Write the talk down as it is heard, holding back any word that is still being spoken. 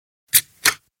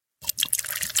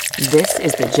This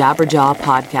is the Jabberjaw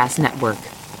Podcast Network.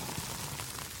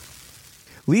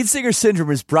 Lead Singer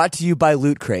Syndrome is brought to you by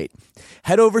Loot Crate.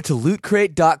 Head over to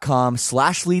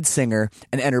lootcrate.com/leadsinger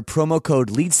and enter promo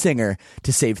code LEADSINGER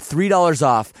to save $3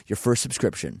 off your first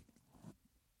subscription.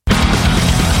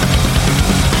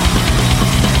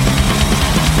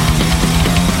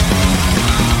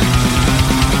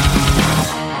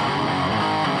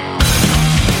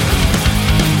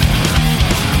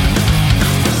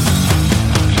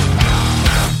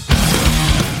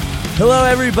 Hello,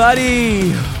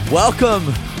 everybody.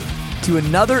 Welcome to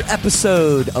another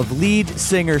episode of Lead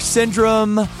Singer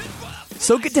Syndrome.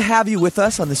 So good to have you with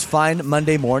us on this fine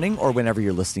Monday morning or whenever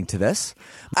you're listening to this.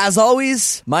 As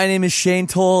always, my name is Shane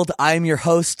Told. I am your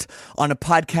host on a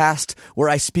podcast where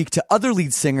I speak to other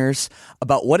lead singers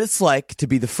about what it's like to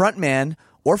be the frontman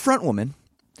or frontwoman,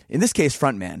 in this case,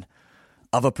 frontman,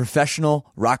 of a professional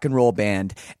rock and roll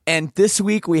band. And this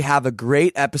week we have a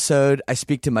great episode. I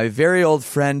speak to my very old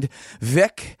friend,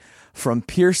 Vic from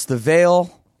Pierce the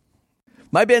Veil.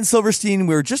 My band Silverstein,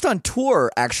 we were just on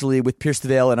tour actually with Pierce the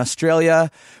Veil in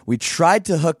Australia. We tried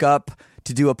to hook up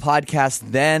to do a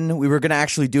podcast then. We were going to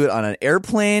actually do it on an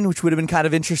airplane, which would have been kind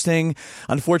of interesting.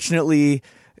 Unfortunately,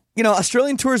 you know,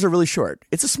 Australian tours are really short.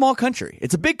 It's a small country.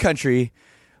 It's a big country,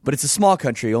 but it's a small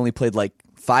country. Only played like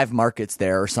 5 markets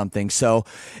there or something. So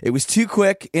it was too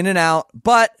quick, in and out,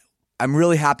 but I'm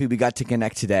really happy we got to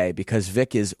connect today because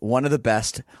Vic is one of the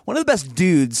best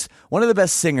dudes, one of the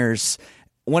best singers,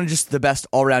 one of just the best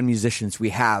all-around musicians we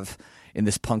have in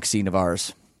this punk scene of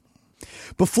ours.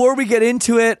 Before we get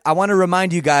into it, I want to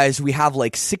remind you guys we have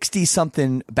like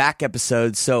 60-something back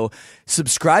episodes, so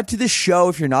subscribe to this show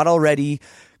if you're not already.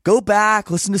 Go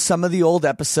back, listen to some of the old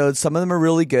episodes. Some of them are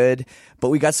really good, but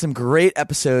we got some great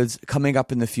episodes coming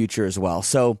up in the future as well.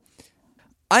 So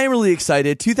I am really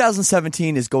excited.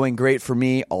 2017 is going great for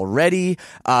me already.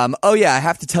 Oh yeah, I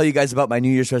have to tell you guys about my New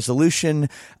Year's resolution.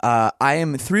 I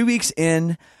am 3 weeks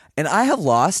in, and I have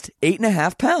lost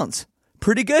 8.5 pounds.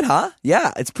 Pretty good, huh?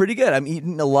 Yeah, it's pretty good. I'm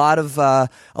eating a lot of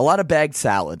bagged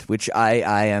salad, which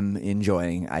I am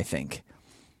enjoying, I think.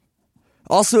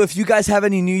 Also, if you guys have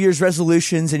any New Year's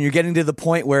resolutions and you're getting to the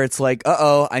point where it's like,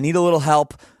 I need a little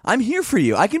help, I'm here for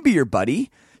you. I can be your buddy.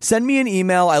 Send me an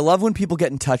email. I love when people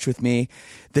get in touch with me.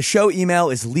 The show email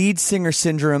is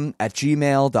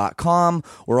leadsingersyndrome@gmail.com.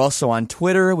 We're also on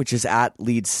Twitter, which is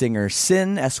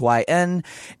 @leadsingersyn, SYN.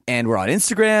 And we're on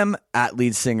Instagram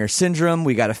 @leadsingersyndrome.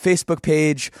 We got a Facebook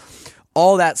page,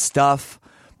 all that stuff.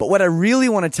 But what I really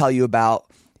want to tell you about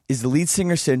is the Lead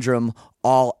Singer Syndrome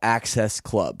All Access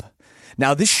Club.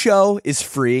 Now, this show is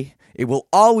free. It will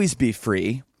always be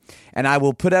free. And I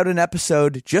will put out an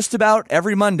episode just about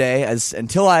every Monday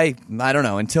until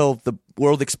the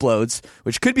world explodes,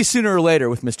 which could be sooner or later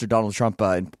with Mr. Donald Trump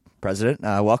president.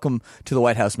 Welcome to the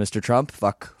White House, Mr. Trump.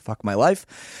 Fuck my life.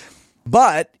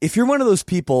 But if you're one of those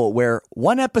people where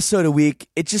one episode a week,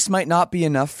 it just might not be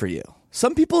enough for you.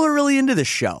 Some people are really into this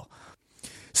show.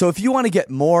 So if you want to get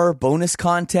more bonus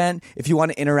content, if you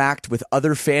want to interact with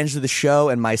other fans of the show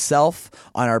and myself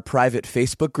on our private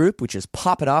Facebook group, which is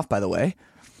popping off, by the way,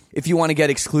 if you want to get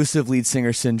exclusive Lead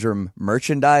Singer Syndrome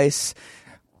merchandise,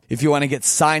 if you want to get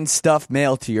signed stuff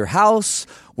mailed to your house,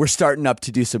 we're starting up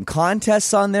to do some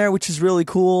contests on there, which is really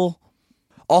cool.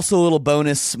 Also a little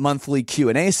bonus monthly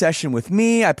Q&A session with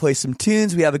me. I play some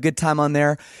tunes. We have a good time on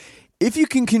there. If you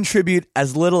can contribute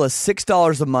as little as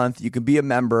 $6 a month, you can be a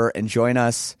member and join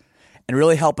us and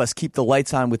really help us keep the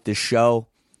lights on with this show.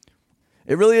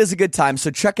 It really is a good time. So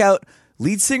check out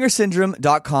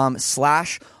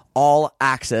leadsingersyndrome.com/all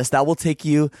access. That will take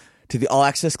you to the All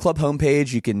Access Club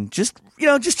homepage. You can just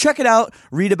check it out,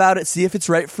 read about it, see if it's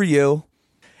right for you.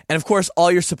 And of course,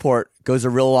 all your support goes a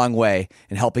real long way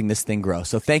in helping this thing grow.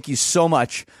 So thank you so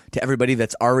much to everybody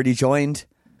that's already joined.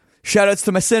 Shout outs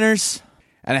to my sinners.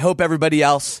 And I hope everybody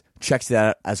else checks that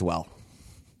out as well.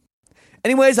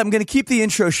 Anyways, I'm going to keep the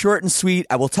intro short and sweet.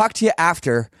 I will talk to you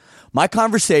after my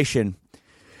conversation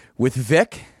with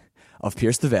Vic of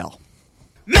Pierce the Veil.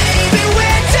 Maybe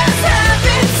we're just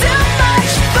having too much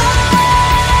fun.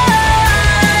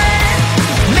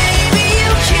 Maybe you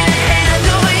can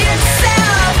handle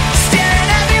yourself, staring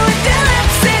at me with your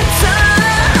lips in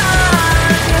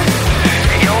tongue.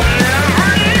 You'll never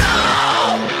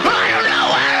know. I don't know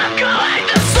where I'm going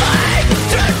to sleep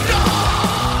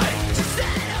tonight.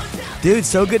 Dude,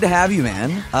 so good to have you, man.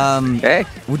 Hey.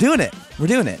 We're doing it.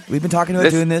 We've been talking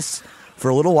about doing this for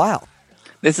a little while.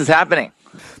 This is happening.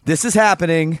 This is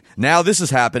happening. Now this is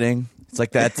happening. It's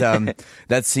like that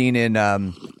that scene in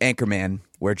Anchorman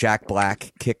where Jack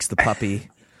Black kicks the puppy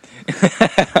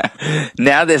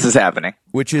Now this is happening.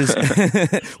 which is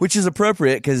which is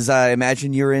appropriate because I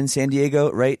imagine you're in San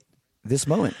Diego right this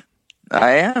moment.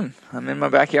 I am. I'm in my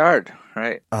backyard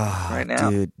right now.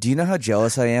 Dude, do you know how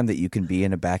jealous I am that you can be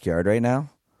in a backyard right now?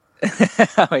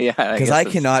 Oh yeah, Because I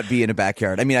cannot be in a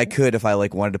backyard. I mean, I could if I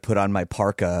like wanted to put on my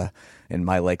parka and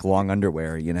my like long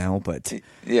underwear, you know. But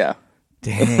yeah.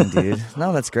 dang, dude,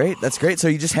 no, that's great. That's great. So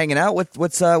you just hanging out?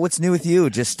 What's new with you?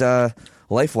 Just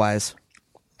life wise.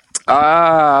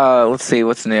 Let's see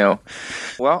what's new.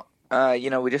 Well,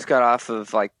 we just got off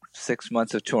of like 6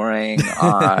 months of touring,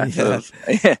 off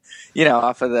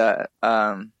of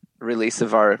the release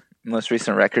of our most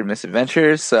recent record,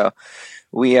 Misadventures. So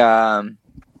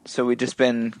we just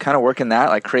been kind of working that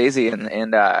like crazy, and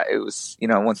it was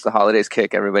once the holidays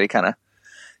kick, everybody kind of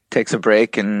takes a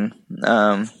break and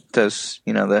does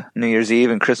the New Year's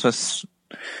Eve and Christmas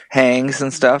hangs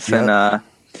and stuff, Yep.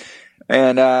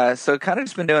 and so kind of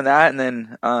just been doing that, and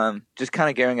then just kind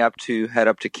of gearing up to head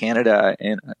up to Canada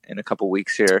in a couple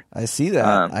weeks here. I see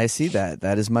that.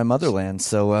 That is my motherland.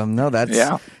 So no,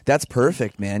 that's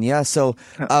perfect, man. Yeah. So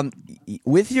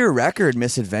with your record,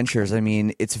 Misadventures, I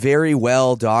mean, it's very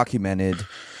well documented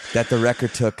that the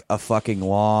record took a fucking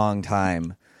long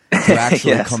time to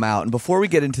actually Yes. come out. And before we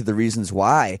get into the reasons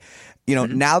why,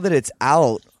 now that it's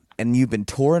out and you've been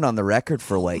touring on the record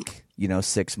for like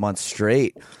 6 months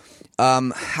straight.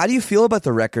 How do you feel about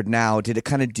the record now? Did it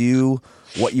kind of do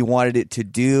what you wanted it to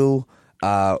do?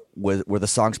 Were the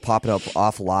songs popping up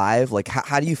off live? Like,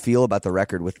 how do you feel about the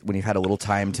record when you've had a little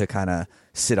time to kind of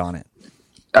sit on it?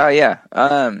 Oh yeah.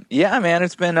 Yeah, man,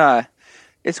 it's been,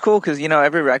 it's cool because,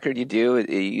 every record you do,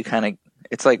 you kind of,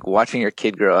 it's like watching your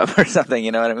kid grow up or something,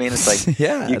 you know what I mean? It's like,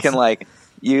 Yeah, you can like,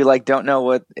 you like don't know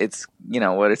what it's,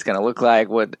 what it's going to look like,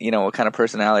 what kind of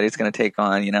personality it's going to take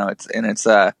on,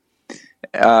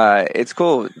 it's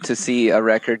cool to see a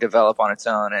record develop on its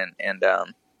own, and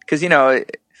because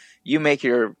you make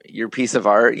your piece of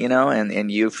art,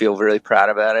 and you feel really proud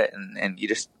about it, and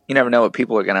you never know what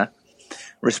people are gonna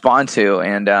respond to,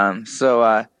 and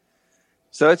so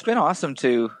it's been awesome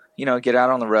to get out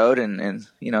on the road and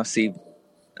see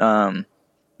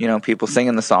people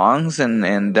singing the songs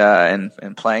and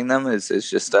playing them is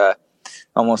just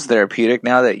almost therapeutic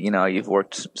now that you've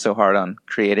worked so hard on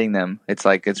creating them. It's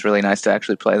like it's really nice to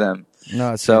actually play them.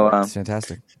 No, it's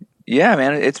fantastic. Yeah,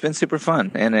 man, it's been super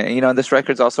fun, and this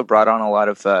record's also brought on a lot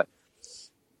of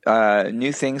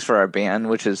new things for our band,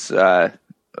 which is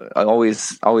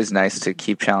always nice to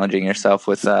keep challenging yourself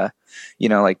with. This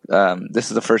is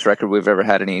the first record we've ever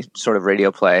had any sort of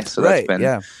radio play, so that's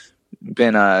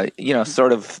been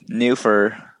sort of new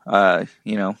for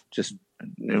just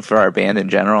for our band in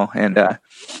general, and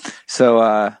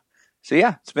so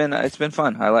yeah, it's been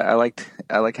fun. I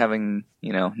like having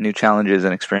new challenges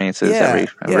and experiences every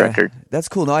record. That's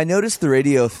cool. Now I noticed the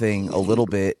radio thing a little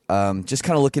bit, just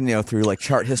kind of looking through like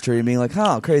chart history and being like,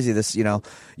 oh, crazy, this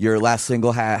your last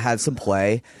single had some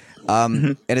play,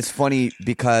 and it's funny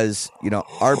because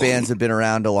our bands have been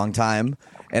around a long time,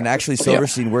 and actually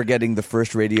Silverstein, we're getting the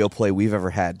first radio play we've ever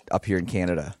had up here in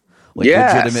Canada. Like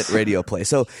legitimate radio play.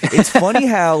 So it's funny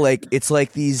how like it's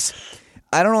like these,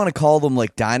 I don't want to call them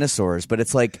like dinosaurs, but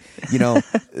it's like,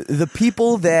 the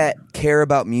people that care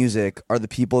about music are the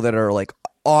people that are like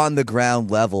on the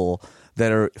ground level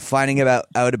that are finding out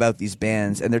about these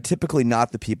bands, and they're typically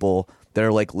not the people that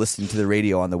are like listening to the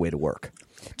radio on the way to work.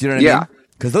 Do you know what I mean?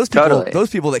 Because those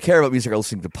people that care about music are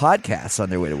listening to podcasts on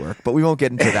their way to work, but we won't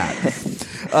get into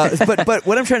that. But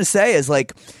what I'm trying to say is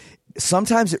like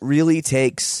sometimes it really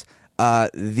takes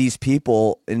these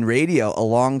people in radio a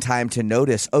long time to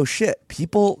notice, oh shit,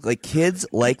 people like kids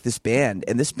like this band,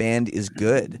 and this band is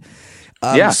good.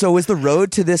 So was the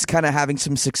road to this kind of having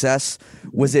some success,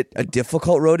 was it a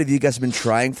difficult road? Have you guys been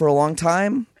trying for a long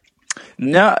time?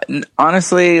 No,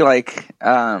 honestly, like,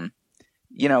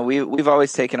 we've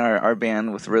always taken our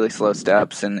band with really slow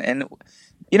steps, and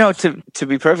to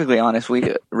be perfectly honest,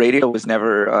 radio was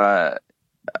never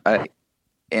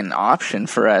an option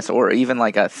for us, or even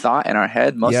like a thought in our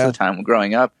head most of the time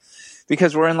growing up,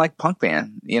 because we're in like a punk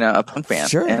band,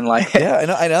 Sure. and like I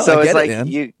know. So I it's get like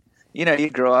it, man. you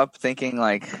grow up thinking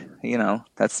like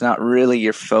that's not really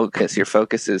your focus. Your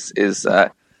focus is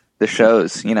the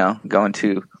shows, going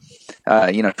to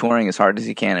touring as hard as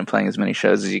you can and playing as many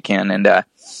shows as you can, and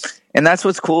that's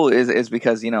what's cool is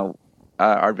because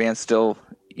our bands still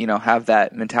have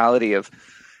that mentality of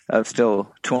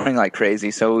still touring like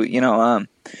crazy. So,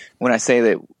 when I say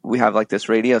that we have like this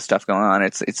radio stuff going on,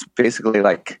 it's basically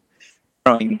like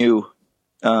throwing new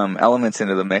elements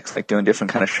into the mix, like doing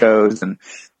different kind of shows and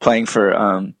playing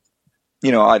for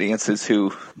audiences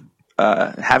who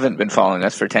haven't been following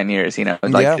us for 10 years,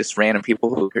 like just random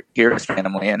people who hear us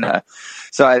randomly. And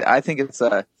so I think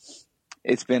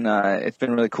it's been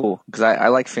really cool because I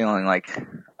like feeling like,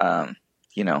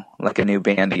 like a new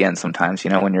band again sometimes,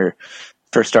 when you're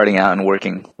first starting out and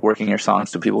working your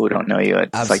songs to people who don't know you.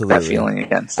 It's like that feeling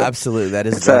again. So absolutely. That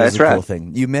is a cool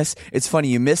thing. It's funny.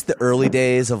 You miss the early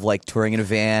days of like touring in a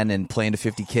van and playing to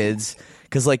 50 kids.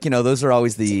 Cause like, those are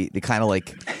always the kind of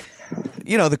like,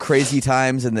 the crazy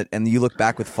times and you look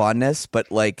back with fondness, but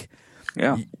like,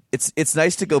 yeah, it's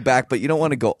nice to go back, but you don't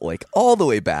want to go like all the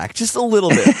way back, just a little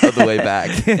bit of the way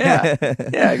back. yeah,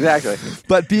 exactly.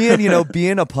 But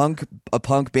being a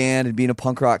punk band and being a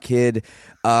punk rock kid,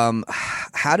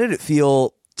 how did it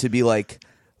feel to be like,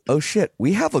 oh shit,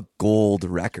 we have a gold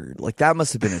record? Like that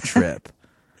must have been a trip.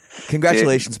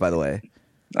 Congratulations, by the way.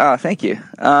 Oh, thank you.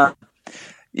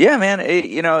 Yeah, man,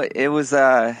 it was,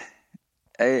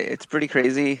 it's pretty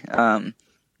crazy.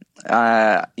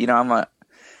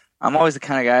 I'm always the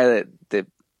kind of guy that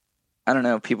I don't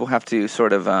know, people have to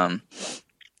sort of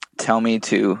tell me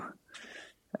to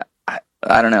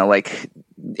I don't know, like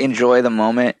enjoy the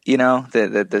moment,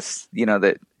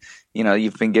 that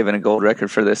you've been given a gold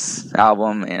record for this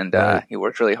album and you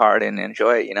worked really hard and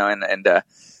enjoy it, and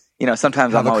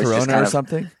sometimes have I'm always Corona just kind or of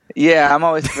something. Yeah, I'm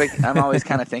always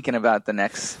kind of thinking about the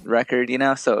next record,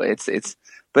 so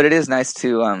but it is nice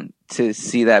to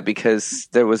see that because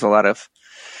there was a lot of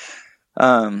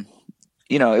it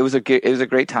was a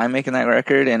great time making that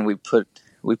record, and we put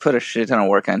a shit ton of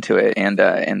work into it,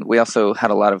 and we also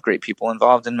had a lot of great people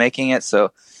involved in making it.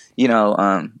 So,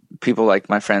 people like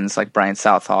my friends like Brian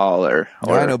Southall or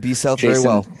I know B South very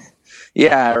well.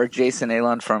 Yeah, or Jason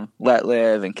Alon from Let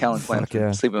Live and Kellen Flynn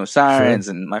from Sleeping with Sirens,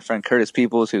 and my friend Curtis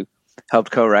Peoples, who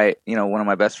helped co-write, one of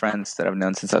my best friends that I've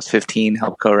known since I was 15,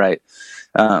 helped co-write,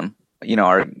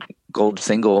 our gold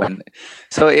single. And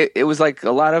so it was like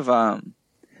a lot of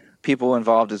people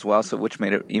involved as well, so which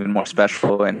made it even more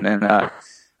special. And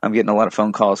I'm getting a lot of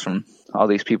phone calls from all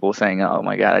these people saying, "Oh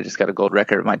my God, I just got a gold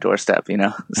record at my doorstep," So,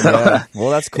 yeah. Well,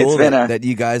 that's cool that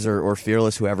you guys are, or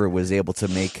Fearless, whoever was able to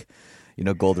make,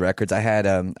 gold records. I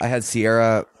had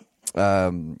Sierra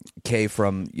K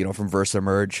from Versa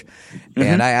Merge,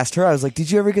 and I asked her, I was like,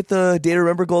 "Did you ever get the Day to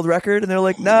Remember gold record?" And they're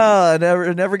like, "No, I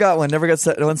never got one. Never got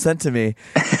one sent to me."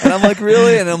 And I'm like,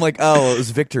 "Really?" And I'm like, "Oh, well, it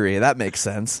was Victory. That makes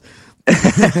sense." This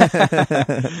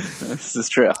is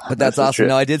true. But that's awesome. True.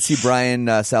 No, I did see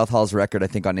Brian Southall's record, I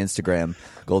think, on Instagram,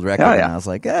 gold record, and I was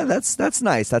like, "Yeah, that's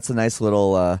nice. That's a nice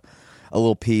little a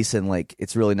little piece, and like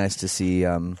it's really nice to see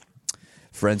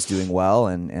friends doing well,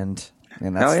 and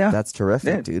that's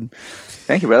terrific, dude.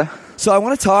 Thank you, brother. So I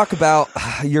want to talk about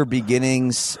your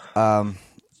beginnings.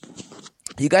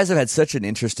 You guys have had such an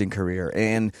interesting career,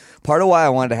 and part of why I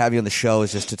wanted to have you on the show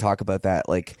is just to talk about that,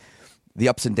 like the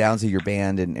ups and downs of your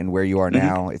band and where you are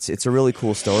now. It's a really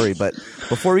cool story. But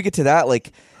before we get to that,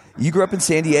 like you grew up in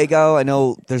San Diego. I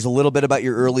know there's a little bit about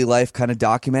your early life kind of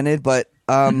documented, but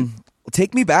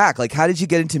take me back. Like, how did you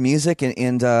get into music?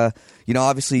 And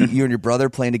obviously you and your brother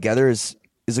playing together is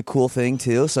a cool thing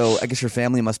too. So I guess your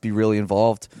family must be really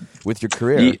involved with your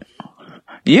career.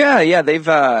 Yeah. They've,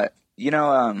 I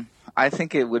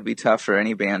think it would be tough for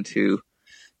any band to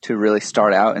really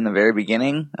start out in the very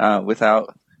beginning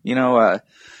without,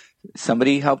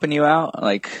 somebody helping you out.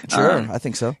 Like, sure, I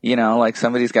think so. Like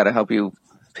somebody's got to help you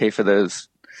pay for those,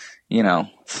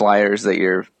 flyers that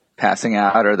you're passing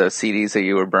out or those CDs that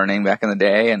you were burning back in the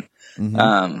day. And,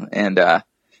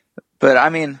 but I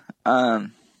mean,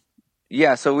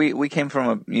 so we came from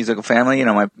a musical family.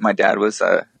 My dad was,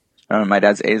 my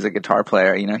dad's a guitar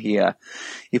player.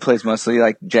 He plays mostly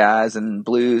like jazz and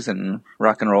blues and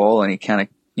rock and roll, and he kind of,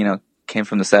 came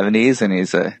from the 70s, and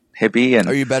he's a hippie. And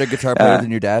are you a better guitar player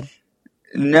than your dad?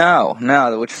 No,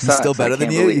 which sucks. He's still better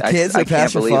than you. You can't say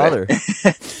past your father.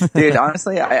 Dude,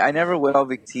 honestly, I never will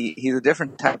because he's a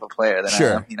different type of player than I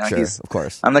am. Sure, of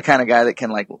course. I'm the kind of guy that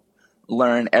can like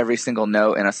learn every single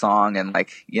note in a song and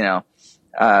like,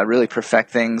 really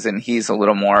perfect things. And he's a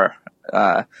little more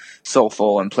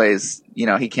soulful and plays,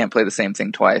 he can't play the same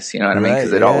thing twice. You know what I mean?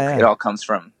 Because it all comes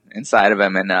from inside of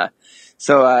him. And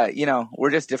so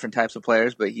we're just different types of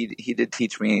players. But he did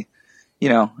teach me,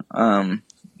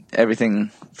 everything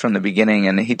from the beginning,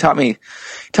 and he taught me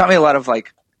a lot of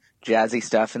like jazzy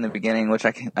stuff in the beginning, which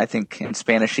I think in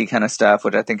Spanishy kind of stuff,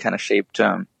 which I think kind of shaped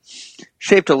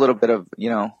a little bit of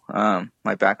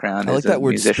my background. I like as that a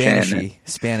word, musician.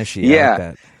 Spanishy. Yeah, I like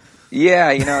that.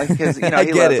 Yeah, because he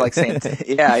loved like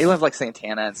he loved like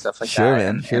Santana and stuff like sure,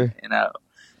 that. Man, sure. And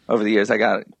over the years, I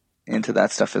got into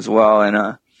that stuff as well,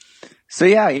 and so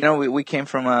we came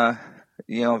from a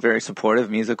very supportive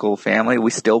musical family.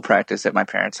 We still practice at my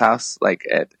parents' house.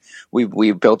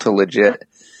 We built a legit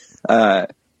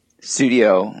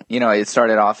studio. It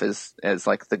started off as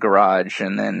like the garage,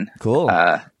 and then Cool.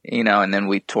 and then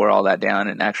we tore all that down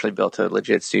and actually built a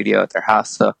legit studio at their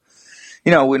house. So,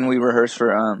 when we rehearse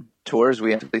for tours,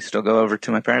 we actually still go over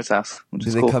to my parents' house. Which Do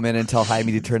is they cool. come in and tell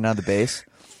Jaime to turn down the bass?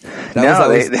 No,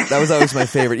 That was always my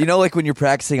favorite. Like when you're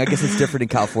practicing, I guess it's different in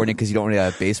California because you don't really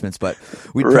have basements, but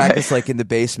we'd Right. practice like in the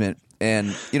basement, and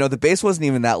the bass wasn't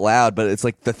even that loud, but it's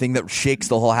like the thing that shakes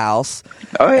the whole house.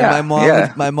 Oh yeah, And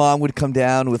my mom would come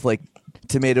down with like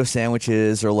tomato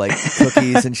sandwiches or like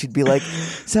cookies, and she'd be like,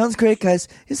 "Sounds great, guys.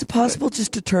 Is it possible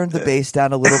just to turn the bass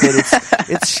down a little bit?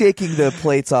 It's shaking the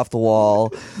plates off the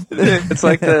wall." It's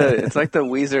like the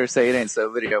Weezer "Say It Ain't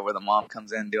So" video where the mom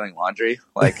comes in doing laundry,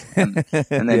 and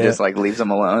then Yeah. just like leaves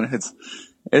them alone.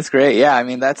 It's great. Yeah, I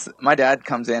mean that's my dad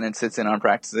comes in and sits in on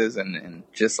practices and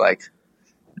just like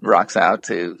rocks out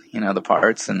to the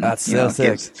parts, and That's so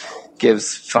sick.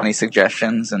 gives funny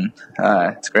suggestions, and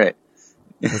it's great.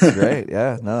 That's great.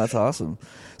 Yeah, no, that's awesome.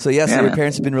 So yeah, so Yeah, your man.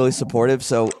 parents have been really supportive.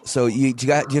 So do you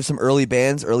have some early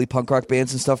bands, early punk rock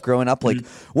bands and stuff growing up? Like,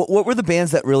 what were the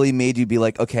bands that really made you be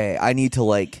like, okay, I need to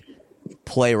like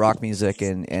play rock music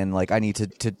and like I need to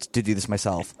do this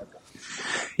myself?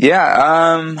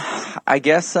 Yeah, I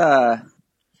guess. I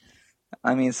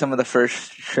mean, some of the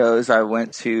first shows I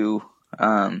went to,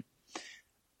 growing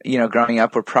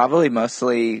up were probably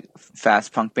mostly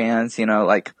fast punk bands.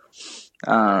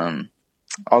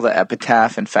 All the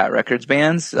Epitaph and Fat Records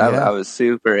bands. Yeah. I was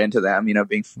super into them.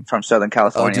 Being from Southern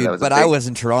California. Oh, dude, that was but I was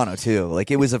in Toronto too.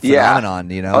 Like it was a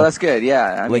phenomenon. Oh, that's good. Yeah,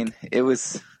 I Like- mean, it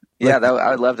was. Yeah,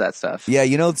 I love that stuff. Yeah,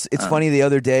 it's funny. The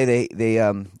other day they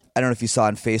I don't know if you saw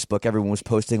on Facebook, everyone was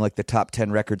posting like the top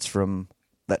 10 records from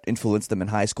that influenced them in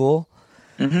high school.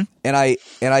 Mm-hmm. And I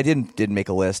didn't make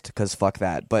a list because fuck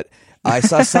that. But I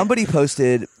saw somebody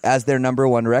posted as their number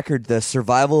one record the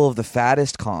Survival of the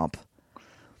Fattest comp.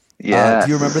 Yeah. Do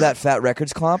you remember that Fat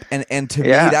Records comp? And to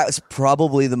Yeah. me, that was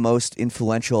probably the most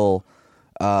influential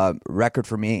record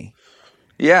for me.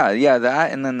 Yeah,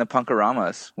 that and then the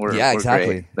Punkaramas were Yeah, were exactly,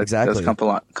 great. exactly.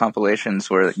 Those compilations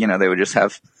where they would just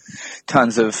have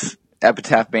tons of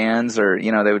Epitaph bands, or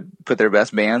they would put their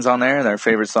best bands on there, their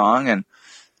favorite song, and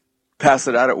pass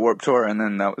it out at Warped Tour, and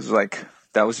then that was like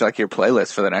your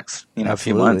playlist for the next few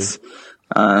Absolutely. months.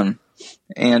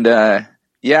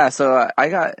 Yeah, so I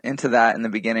got into that in the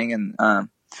beginning, and I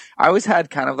always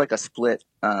had kind of like a split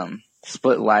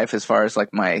life as far as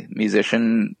like my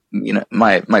musician,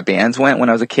 my bands went. When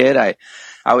I was a kid, I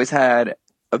always had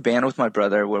a band with my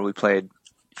brother where we played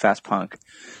fast punk,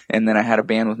 and then I had a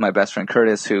band with my best friend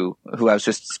Curtis, who I was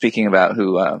just speaking about,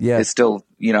 who is still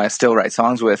I still write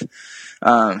songs with.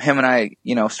 Him and I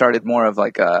started more of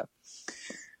like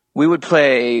we would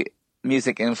play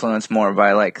music influenced more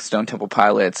by like Stone Temple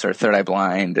Pilots or Third Eye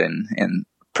Blind and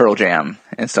Pearl Jam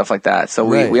and stuff like that. So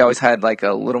we always had like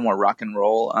a little more rock and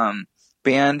roll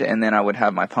band, and then I would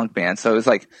have my punk band. So it was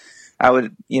like I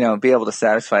would be able to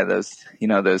satisfy those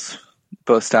those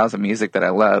both styles of music that I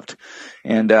loved,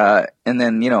 and then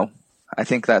I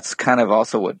think that's kind of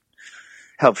also what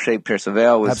helped shape Pierce the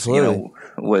Veil was Absolutely.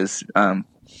 Was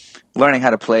learning how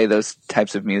to play those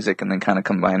types of music and then kind of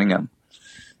combining them.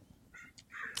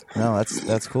 No,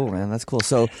 that's cool, man. That's cool.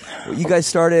 So you guys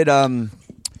started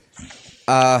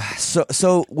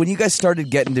so when you guys started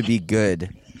getting to be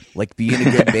good, like being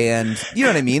a good band, you know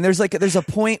what I mean? There's a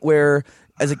point where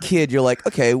as a kid you're like,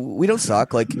 okay, we don't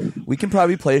suck. Like we can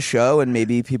probably play a show and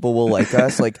maybe people will like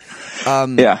us. Like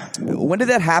Yeah. when did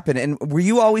that happen? And were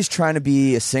you always trying to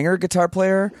be a singer, guitar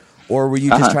player, or were you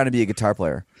just trying to be a guitar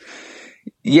player?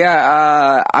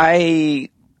 Yeah, I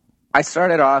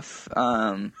started off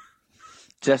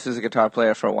just as a guitar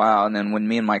player for a while, and then when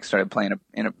me and Mike started playing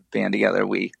in a band together,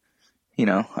 we,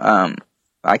 I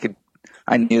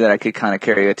knew that I could kind of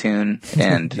carry a tune,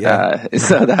 and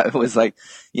so that was like,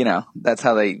 that's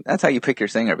how you pick your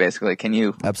singer, basically. Can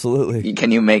you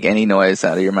make any noise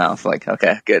out of your mouth? Like,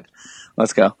 okay, good,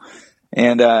 let's go.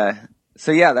 And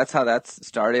so yeah, that's how that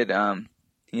started. And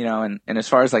as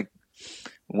far as like,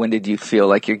 when did you feel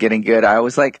like you're getting good? I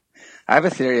have a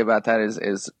theory about that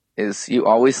is you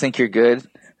always think you're good,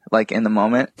 like in the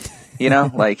moment,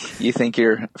 like you think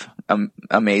you're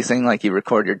amazing, like you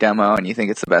record your demo and you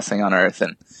think it's the best thing on earth.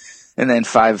 And then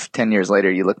 5-10 years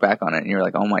later, you look back on it and you're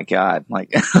like, oh my God,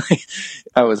 like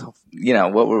I was,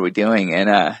 what were we doing?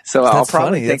 And, so That's I'll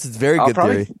probably funny. think That's a very good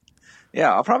theory.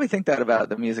 Yeah, I'll probably think that about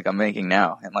the music I'm making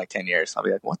now in like 10 years. I'll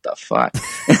be like, what the fuck?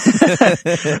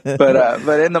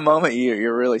 But in the moment,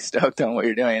 you're really stoked on what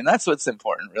you're doing. And that's what's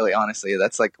important, really, honestly.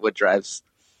 That's like what drives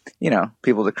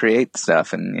people to create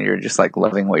stuff, and you're just like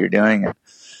loving what you're doing. And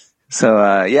so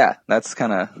that's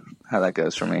kind of how that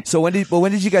goes for me. So when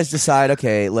did you guys decide,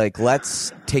 okay, like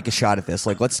let's take a shot at this,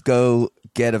 like let's go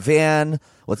get a van,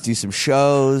 let's do some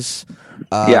shows?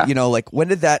 Like when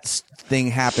did that thing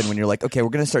happen when you're like, okay, we're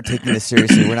gonna start taking this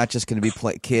seriously, we're not just gonna be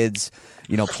kids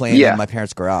playing in my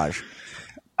parents' garage?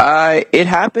 It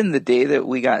happened the day that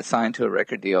we got signed to a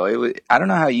record deal. I don't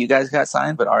know how you guys got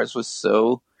signed, but ours was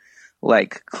so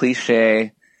like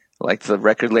cliche. Like the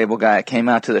record label guy came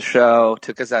out to the show,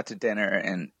 took us out to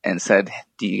dinner, and said,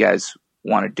 "Do you guys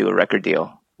want to do a record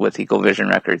deal with Equal Vision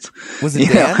Records?" Was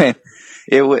it Dan?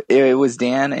 It was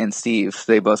Dan and Steve.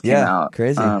 They both came out.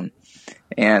 Crazy.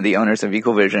 And the owners of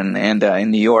Equal Vision, and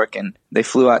in New York, and they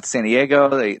flew out to San Diego.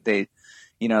 They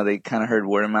kind of heard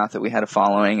word of mouth that we had a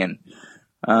following,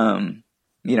 and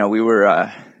we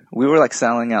were like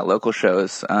selling out local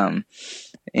shows, and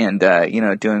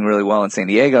doing really well in San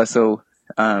Diego. So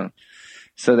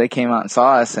they came out and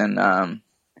saw us, and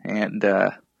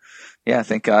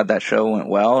thank God that show went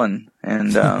well, and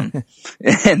and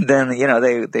then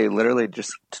they literally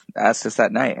just asked us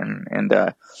that night, and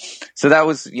so that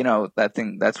was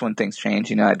that's when things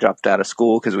changed. I dropped out of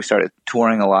school because we started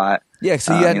touring a lot. Yeah,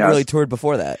 so you hadn't really toured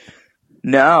before that.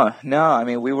 No. I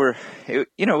mean, we were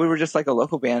just like a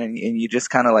local band, and you just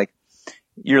kind of like,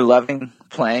 you're loving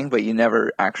playing, but you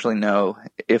never actually know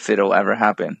if it'll ever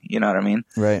happen. You know what I mean?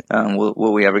 Right.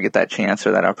 Will we ever get that chance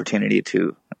or that opportunity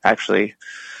to actually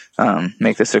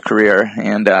make this a career?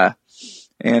 And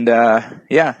thank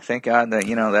God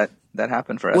that that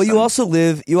happened for us. Well, you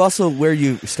also where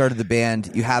you started the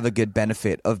band, you have a good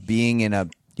benefit of being in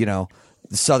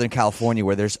Southern California,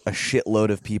 where there's a shitload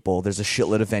of people, there's a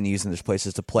shitload of venues, and there's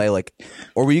places to play. Like,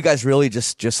 or were you guys really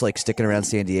just like sticking around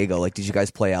San Diego? Like, did you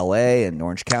guys play LA and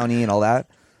Orange County and all that?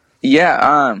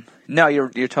 Yeah. No, you're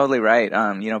totally right.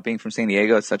 Being from San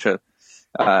Diego, it's such a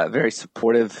very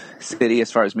supportive city as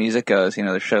far as music goes.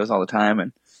 There's shows all the time,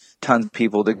 and tons of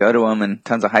people to go to them, and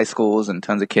tons of high schools and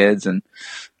tons of kids, and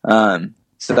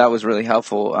so that was really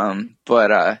helpful.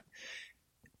 But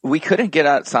we couldn't get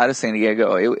outside of San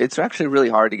Diego. It's actually really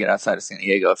hard to get outside of San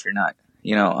Diego if you're not,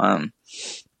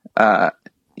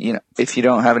 if you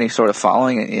don't have any sort of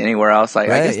following anywhere else. Like,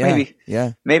 right, I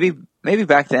guess maybe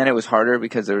back then it was harder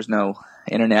because there was no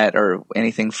internet or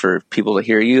anything for people to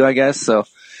hear you, I guess. So,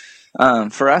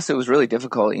 for us, it was really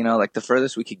difficult. Like the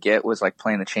furthest we could get was like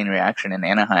playing the Chain Reaction in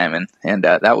Anaheim, and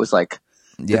that was like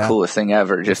the coolest thing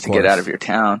ever, just to get out of your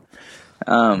town.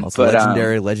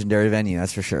 Legendary venue,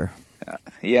 that's for sure.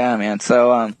 Yeah, man.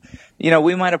 So,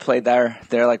 we might have played there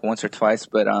like once or twice,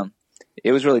 but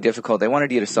it was really difficult. They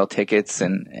wanted you to sell tickets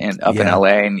and up in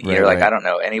LA, and you're like, I don't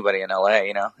know anybody in LA,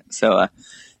 So,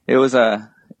 it was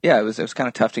it was kind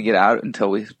of tough to get out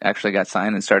until we actually got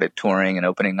signed and started touring and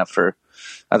opening up for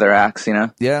other acts,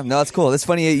 Yeah, no, that's cool. That's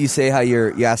funny you say how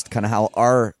you asked kind of how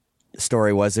our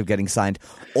story was of getting signed.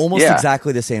 Almost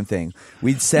exactly the same thing.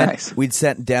 We'd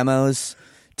sent demos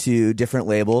to different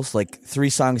labels, like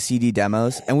 3-song CD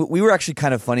demos, and we were actually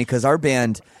kind of funny because our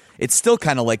band, it's still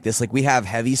kind of like this. Like, we have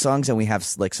heavy songs and we have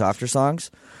like softer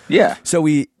songs. Yeah. So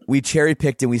we cherry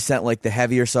picked and we sent like the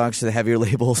heavier songs to the heavier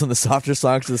labels and the softer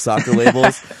songs to the softer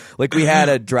labels. Like, we had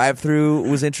a Drive-Thru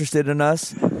was interested in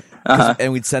us,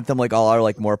 and we'd sent them like all our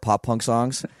like more pop punk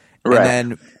songs. Right. And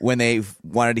then when they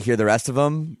wanted to hear the rest of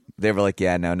them, they were like,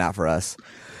 "Yeah, no, not for us."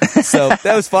 So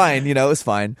that was fine. It was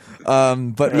fine.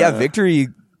 But yeah, Victory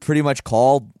pretty much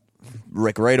called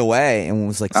Rick right away and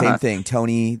was like, same thing.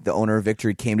 Tony, the owner of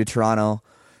Victory, came to Toronto,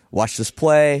 watched us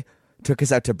play, took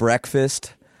us out to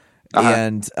breakfast,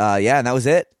 and and that was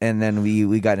it. And then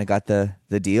we got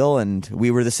the deal, and we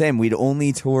were the same. We'd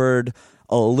only toured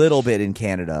a little bit in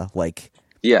Canada, like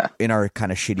in our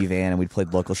kind of shitty van, and we'd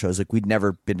played local shows. Like, we'd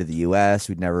never been to the US,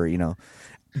 we'd never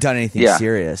done anything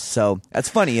serious. So that's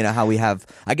funny, how we have,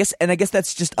 I guess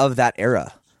that's just of that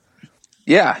era.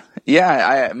 Yeah,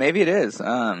 maybe it is.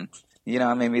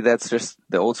 Maybe that's just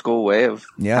the old school way of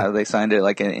how they signed it,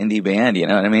 like an indie band. You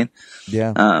know what I mean?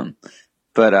 Yeah.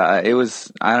 But it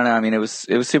was, I don't know. I mean, it was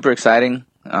super exciting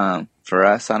for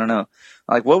us. I don't know.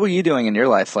 Like, what were you doing in your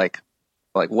life? Like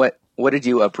what did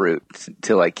you uproot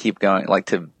to like keep going, like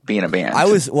to be in a band? I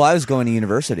was going to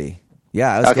university.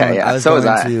 Yeah, I was going.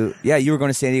 You were going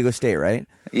to San Diego State, right?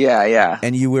 Yeah.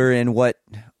 And you were in what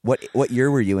year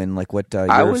were you in? Like, what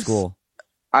year of school?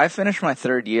 I finished my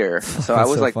third year, so I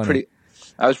was like funny.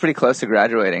 I was pretty close to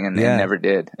graduating, and never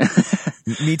did.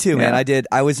 Me too, man.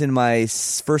 I was in my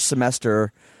first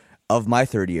semester of my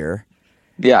third year.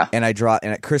 Yeah, and I dropped.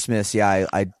 And at Christmas,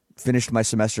 I finished my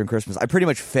semester in Christmas. I pretty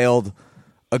much failed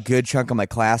a good chunk of my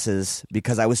classes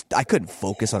because I couldn't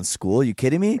focus on school. Are you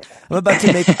kidding me? I'm about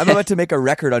to make a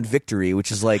record on Victory,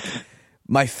 which is like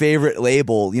my favorite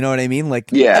label. You know what I mean? Like,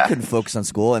 Yeah. I couldn't focus on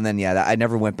school, and then I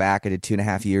never went back. I did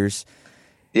 2.5 years.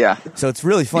 Yeah. So it's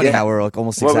really funny Yeah. how we're like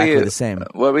almost What were exactly you- the same.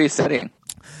 What were you studying?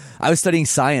 I was studying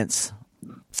science.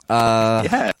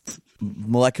 Yeah.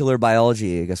 Molecular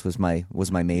biology, I guess, was my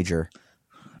major.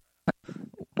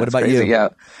 What about Crazy. you? Yeah.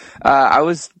 I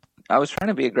was trying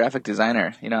to be a graphic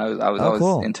designer. You know, I was Oh, always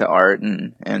cool. into art,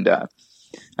 and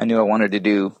I knew I wanted to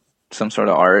do some sort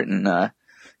of art, and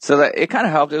so that it kind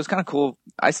of helped. It was kind of cool.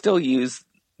 I still use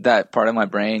that part of my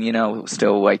brain, you know,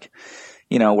 still like,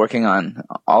 you know, working on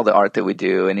all the art that we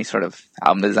do, any sort of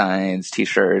album designs,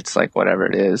 T-shirts, like whatever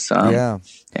it is. Yeah.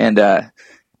 And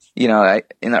you know,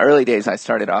 in the early days, I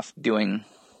started off doing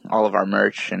all of our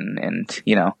merch and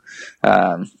you know,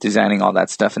 designing all that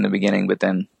stuff in the beginning. But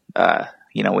then,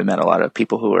 you know, we met a lot of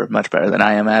people who were much better than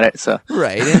I am at it. So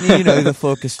Right. And, you know, the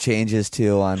focus changes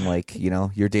too on like, you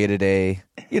know, your day to day,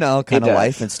 you know, kind It of does.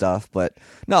 life and stuff. But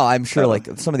no, I'm sure like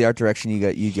some of the art direction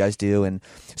you guys do, and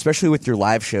especially with your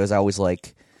live shows, I always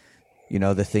like, you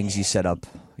know, the things you set up,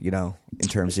 you know, in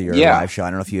terms of your Yeah. live show. I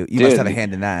don't know if you Dude. must have a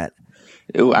hand in that.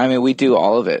 I mean, we do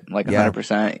all of it, like Yeah.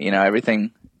 100%. You know,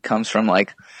 everything comes from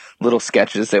like little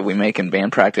sketches that we make in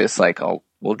band practice. Like,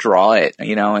 we'll draw it,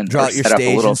 you know, and Draw or out your set up a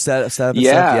stage little. and set up and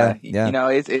Yeah, stuff. Yeah. You know,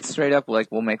 it's straight up like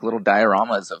we'll make little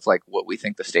dioramas of like what we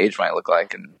think the stage might look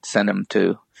like and send them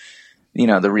to, you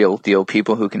know, the real deal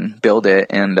people who can build it,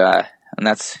 and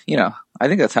that's, you know, I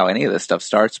think that's how any of this stuff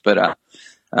starts. But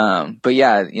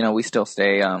yeah, you know, we still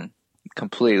stay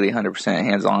completely 100%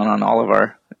 hands on all of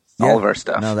our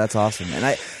stuff. No, that's awesome. And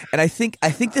I think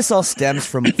this all stems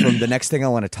from the next thing I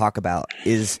want to talk about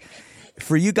is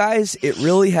for you guys, it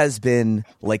really has been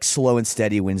like slow and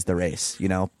steady wins the race, you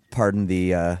know, pardon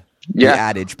the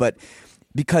adage, but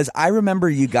because I remember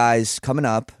you guys coming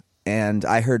up and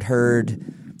I heard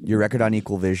your record on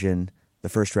Equal Vision, the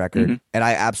first record, and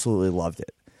I absolutely loved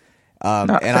it. And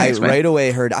thanks, I man. right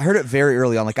away heard it very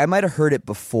early on. Like I might have heard it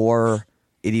before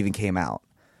it even came out.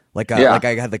 Like I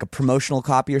had like a promotional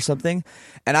copy or something,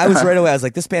 and I was right away. I was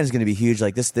like, "This band is going to be huge.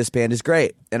 Like this band is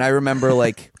great." And I remember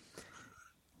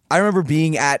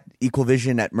being at Equal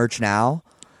Vision at Merch Now,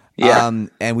 and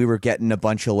we were getting a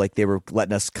bunch of like they were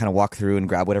letting us kind of walk through and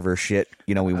grab whatever shit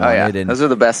we wanted. And those are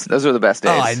the best. Those are the best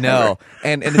days. oh, I know.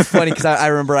 And it's funny because I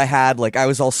remember I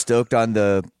was all stoked on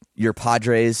your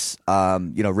Padres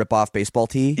rip off baseball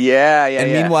tee. Yeah.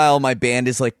 And meanwhile, my band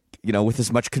is like, you know, with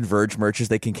as much Converge merch as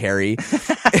they can carry.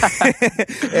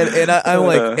 I'm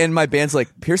like, and my band's like,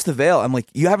 Pierce the Veil. I'm like,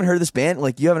 you haven't heard of this band?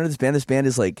 Like, you haven't heard of this band? This band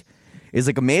is like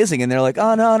amazing. And they're like,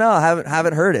 oh, no, I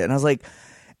haven't heard it. And I was like,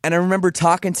 and I remember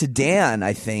talking to Dan,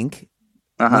 I think,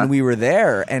 when we were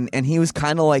there. And he was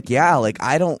kind of like, yeah, like,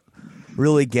 I don't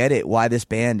really get it why this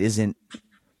band isn't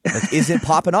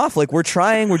popping off. Like, we're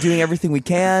trying, we're doing everything we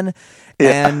can.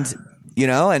 Yeah. And, you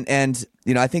know, and,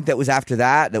 you know, I think that was after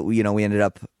that we ended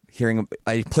up hearing,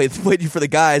 I played you for the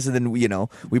guys, and then we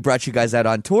brought you guys out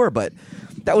on tour. But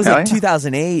that was like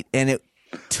 2008, and it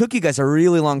took you guys a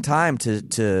really long time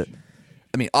to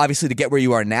I mean, obviously to get where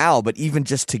you are now, but even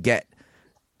just to get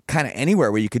kind of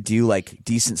anywhere where you could do like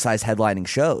decent sized headlining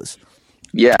shows.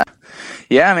 Yeah,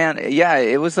 man. Yeah,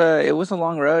 it was a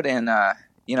long road, and a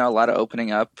lot of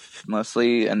opening up,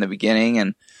 mostly in the beginning.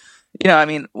 And I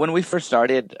mean, when we first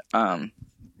started, the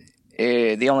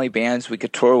only bands we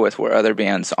could tour with were other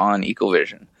bands on Equal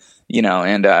Vision,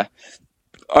 and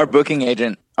our booking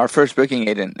agent, our first booking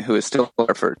agent, who is still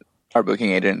our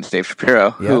booking agent, Dave Shapiro,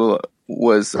 who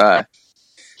was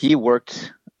he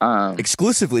worked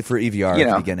exclusively for EVR at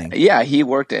the beginning. Yeah, he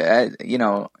worked at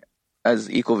as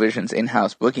Equal Vision's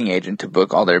in-house booking agent to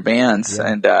book all their bands,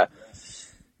 and that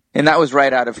was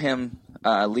right out of him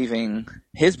leaving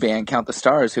his band, Count the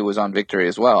Stars, who was on Victory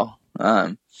as well.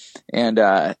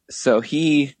 So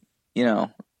he,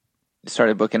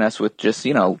 started booking us with just,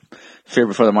 Fear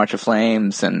Before the March of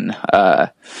Flames and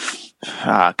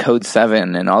Code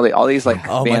 7 and all these like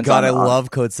oh bands. my god, I love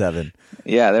Code 7.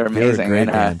 Yeah, they're amazing. They're a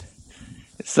great band.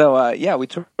 So we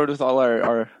toured with all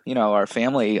our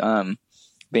family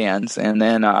bands, and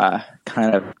then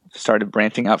kind of started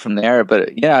branching out from there.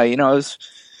 But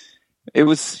it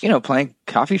was playing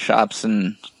coffee shops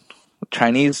and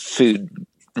Chinese food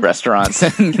restaurants,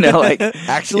 and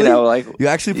actually, you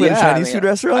actually played a Chinese food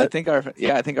restaurant.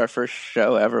 I think our first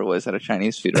show ever was at a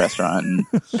Chinese food restaurant,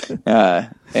 yeah,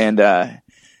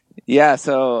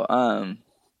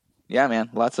 man,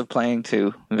 lots of playing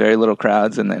to very little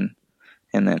crowds, and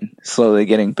then slowly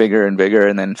getting bigger and bigger,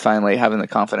 and then finally having the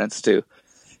confidence to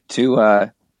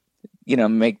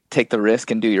take the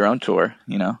risk and do your own tour,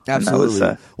 Absolutely. And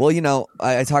that was, well,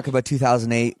 I talk about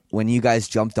 2008 when you guys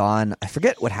jumped on. I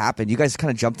forget what happened. You guys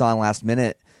kind of jumped on last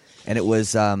minute, and it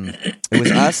was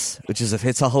us, which is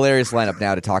it's a hilarious lineup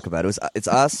now to talk about. It's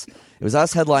us. It was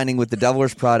us headlining with the Devil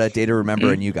Wears Prada, Day to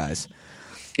Remember, and you guys.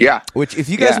 yeah. Which, if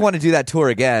you guys want to do that tour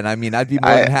again, I mean, I'd be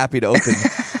more than happy to open.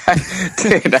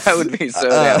 Dude, that would be so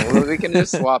down. Well, we can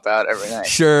just swap out every night.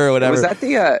 Sure, whatever.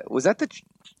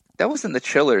 That wasn't the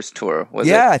Chillers tour, was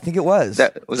it? Yeah, I think it was.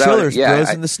 Chillers,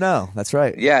 Bros in the Snow. That's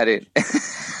right. Yeah, dude.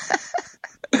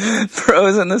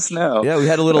 Bros in the Snow. Yeah, we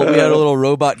had a little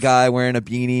robot guy wearing a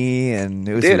beanie, and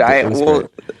it was. Dude, great.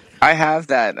 I have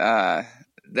that.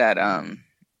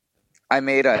 I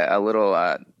made a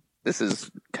little. This is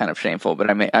kind of shameful,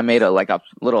 but I made a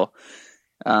little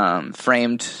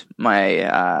framed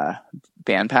my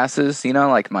band passes.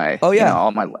 Like my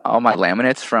all my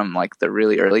laminates from like the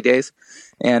really early days.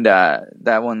 And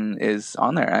that one is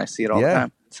on there. I see it all the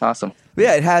time. It's awesome.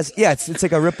 Yeah, it has. Yeah, it's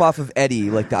like a ripoff of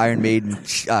Eddie, like the Iron Maiden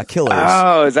Killers.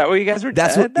 Oh, is that what you guys were?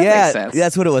 That's what. Makes sense.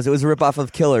 That's what it was. It was a ripoff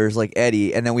of Killers, like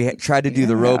Eddie, and then we tried to do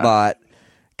the robot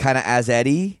kind of as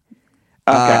Eddie.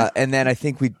 Okay. And then I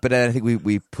think we put a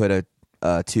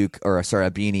toque, or a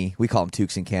beanie. We call them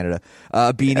toques in Canada.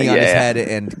 A beanie on his head,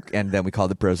 and then we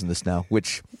called it Bros in the Snow,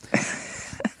 which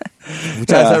as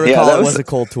I recall, it was a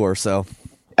cold tour. So.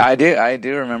 I do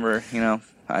remember, being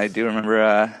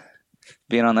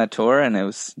on that tour, and it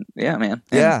was, man.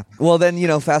 Yeah. Well, then,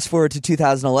 fast forward to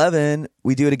 2011,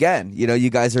 we do it again. You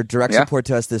guys are direct support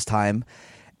to us this time.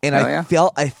 And I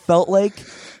felt like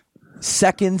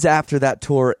seconds after that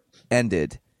tour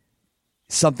ended,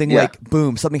 something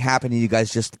happened and you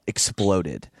guys just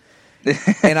exploded.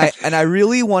 and I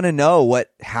really want to know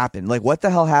what happened. Like, what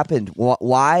the hell happened?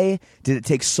 Why did it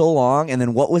take so long? And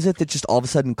then what was it that just all of a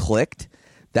sudden clicked?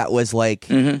 That was like,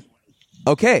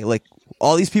 okay, like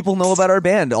all these people know about our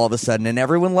band all of a sudden, and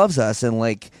everyone loves us, and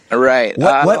like, right?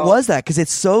 What was that? Because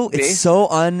it's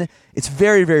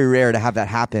very, very rare to have that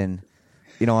happen.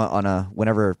 On a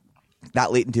whenever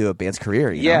that late into a band's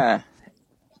career. Yeah.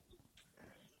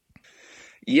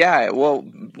 Yeah. Well,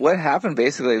 what happened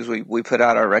basically is we put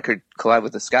out our record "Collide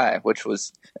with the Sky," which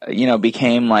was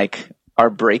became like our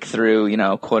breakthrough,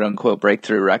 quote unquote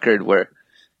breakthrough record, where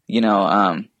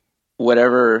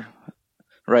whatever,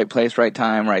 right place, right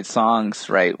time, right songs,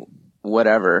 right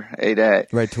whatever.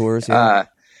 Right tours,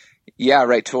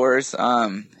 right tours.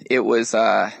 It was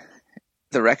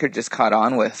the record just caught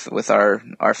on with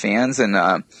our fans,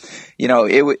 and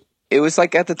it was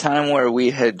like at the time where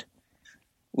we had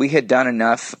done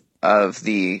enough of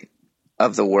the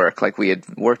work. Like we had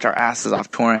worked our asses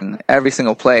off touring every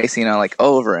single place, like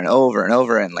over and over and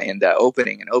over, and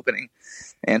opening,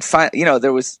 and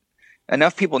there was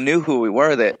enough people knew who we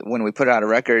were that when we put out a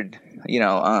record,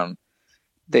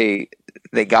 they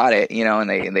got it, and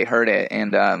they heard it.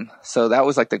 And so that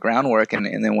was like the groundwork. And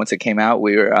then once it came out,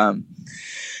 we kind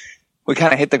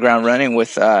of hit the ground running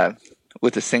with the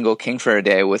single King for a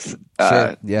Day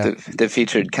that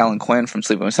featured Kellen Quinn from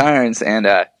Sleeping with Sirens. And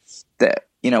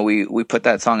we put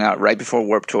that song out right before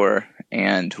Warped Tour,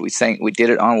 and we did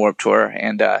it on Warped Tour,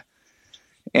 and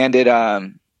it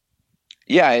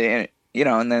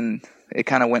and then it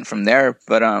kind of went from there.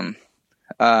 But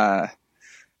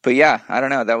yeah, I don't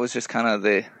know. That was just kind of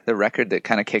the record that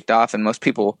kind of kicked off. And most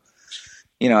people,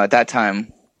 at that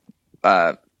time,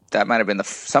 that might have been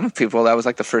some people, that was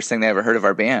like the first thing they ever heard of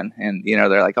our band. And,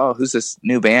 they're like, oh, who's this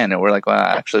new band? And we're like, well,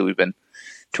 actually we've been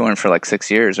touring for like 6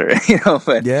 years or,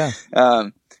 but, yeah,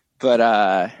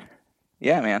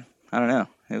 man, I don't know.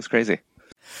 It was crazy.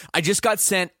 I just got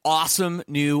sent awesome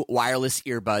new wireless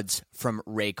earbuds from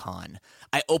Raycon.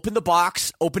 I opened the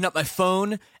box, opened up my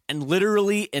phone, and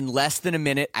literally in less than a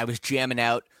minute, I was jamming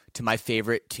out to my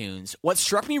favorite tunes. What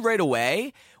struck me right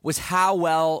away was how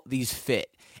well these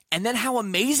fit, and then how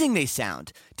amazing they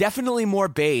sound. Definitely more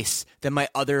bass than my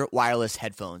other wireless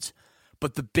headphones.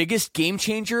 But the biggest game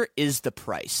changer is the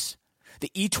price.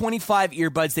 The E25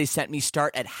 earbuds they sent me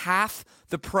start at half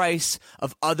the price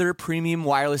of other premium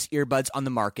wireless earbuds on the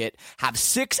market, have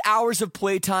 6 hours of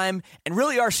playtime, and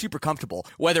really are super comfortable,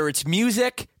 whether it's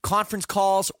music, conference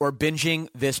calls, or binging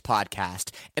this podcast.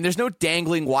 And there's no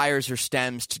dangling wires or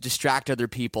stems to distract other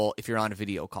people if you're on a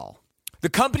video call. The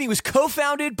company was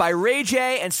co-founded by Ray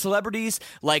J, and celebrities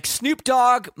like Snoop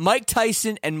Dogg, Mike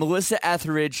Tyson, and Melissa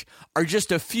Etheridge are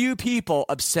just a few people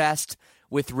obsessed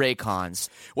with Raycons.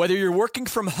 Whether you're working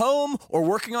from home or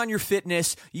working on your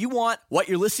fitness, you want what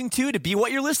you're listening to be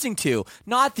what you're listening to,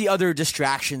 not the other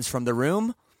distractions from the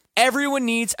room. Everyone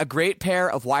needs a great pair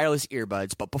of wireless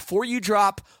earbuds, but before you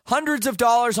drop hundreds of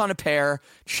dollars on a pair,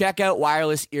 check out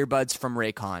wireless earbuds from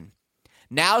Raycon.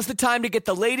 Now's the time to get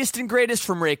the latest and greatest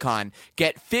from Raycon.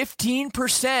 Get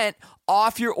 15%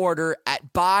 off your order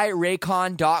at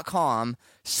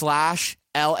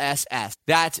buyraycon.com/LSS.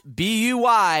 That's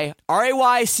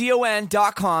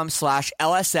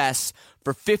BUYRAYCON.com/LSS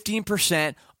for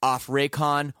 15% off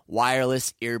Raycon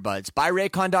wireless earbuds.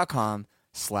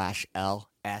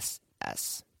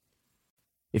 Buyraycon.com/LSS.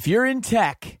 If you're in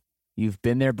tech, you've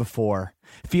been there before,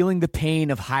 feeling the pain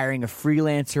of hiring a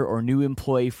freelancer or new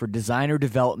employee for designer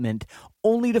development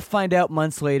only to find out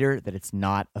months later that it's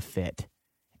not a fit.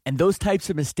 And those types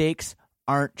of mistakes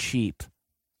aren't cheap.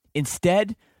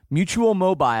 Instead, Mutual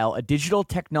Mobile, a digital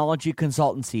technology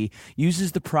consultancy,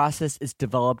 uses the process it's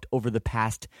developed over the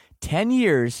past 10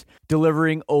 years,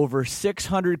 delivering over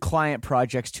 600 client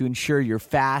projects to ensure your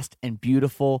fast and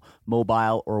beautiful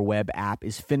mobile or web app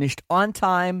is finished on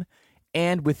time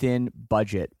and within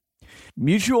budget.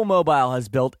 Mutual Mobile has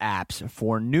built apps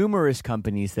for numerous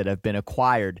companies that have been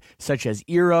acquired, such as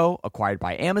Eero, acquired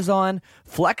by Amazon,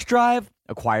 FlexDrive,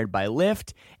 acquired by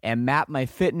Lyft, and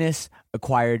MapMyFitness,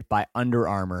 acquired by Under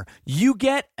Armour. You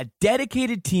get a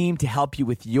dedicated team to help you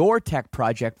with your tech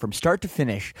project from start to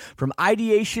finish, from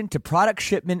ideation to product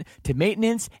shipment to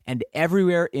maintenance and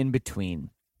everywhere in between.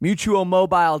 Mutual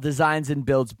Mobile designs and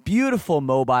builds beautiful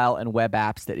mobile and web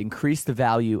apps that increase the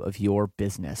value of your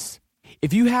business.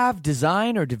 If you have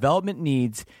design or development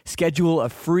needs, schedule a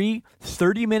free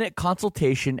 30-minute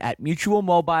consultation at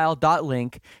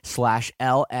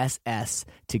mutualmobile.link/LSS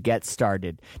to get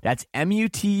started. That's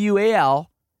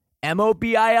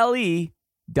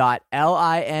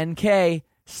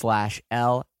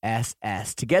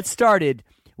MUTUALMOBILE.LINK/LSS to get started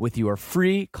with your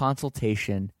free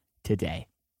consultation today.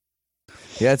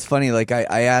 Yeah, it's funny. Like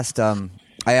I asked a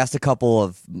couple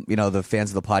of the fans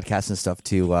of the podcast and stuff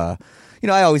to.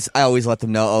 I always let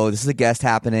them know, oh, this is a guest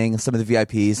happening, some of the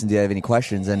VIPs, and do you have any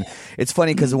questions? And it's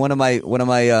funny because one of my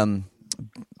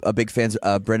big fans,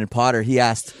 Brendan Potter, he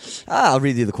asked, I'll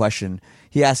read you the question.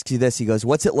 He asked you this. He goes,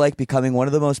 what's it like becoming one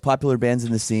of the most popular bands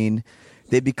in the scene?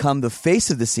 They become the face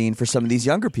of the scene for some of these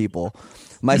younger people.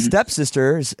 My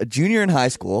stepsister is a junior in high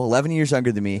school, 11 years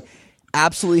younger than me,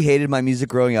 absolutely hated my music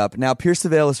growing up. Now Pierce the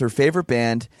Veil is her favorite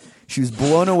band. She was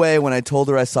blown away when I told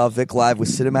her I saw Vic live with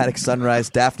Cinematic Sunrise,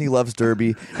 Daphne Loves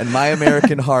Derby, and My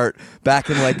American Heart back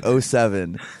in like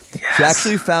 07. Yes. She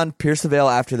actually found Pierce the Veil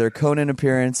after their Conan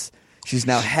appearance. She's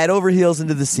now head over heels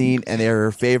into the scene, and they're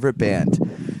her favorite band.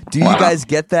 Do you guys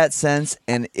get that sense?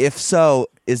 And if so,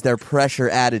 is there pressure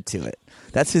added to it?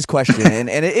 That's his question,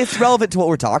 and it's relevant to what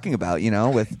we're talking about,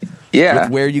 with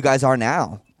where you guys are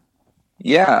now.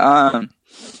 Yeah,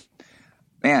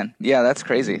 man, yeah, that's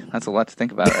crazy. That's a lot to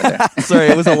think about right there. Sorry,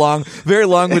 it was a very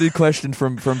long-winded question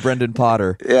from Brendan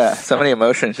Potter. Yeah, so many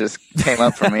emotions just came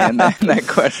up for me in that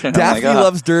question. Daphne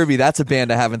Loves Derby. That's a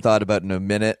band I haven't thought about in a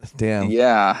minute. Damn.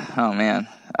 Yeah. Oh man.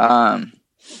 I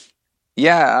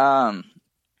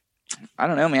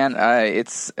don't know, man.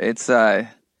 It's.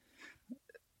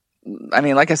 I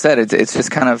mean, like I said, it's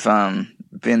just kind of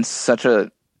been such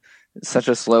a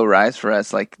slow rise for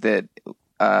us. Like that.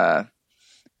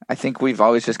 I think we've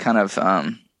always just kind of, I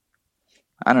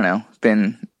don't know,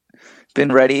 been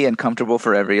ready and comfortable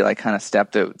for every like kind of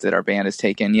step that our band has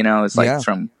taken. It's like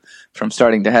from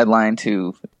starting to headline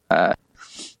to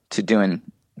doing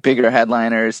bigger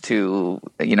headliners to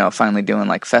finally doing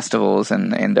like festivals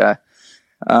and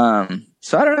so I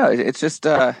don't know. It's just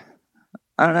I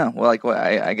don't know. Well, like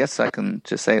I guess I can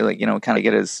just say like kind of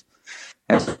get as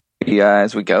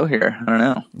we go here. I don't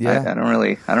know. Yeah, I don't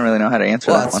really know how to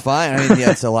answer that. Well, that's fine. I mean, yeah,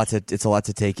 it's a lot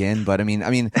to take in. But I mean,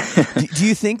 do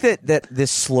you think that this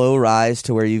slow rise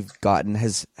to where you've gotten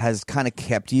has kind of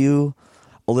kept you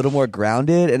a little more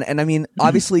grounded? And I mean,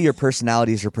 obviously your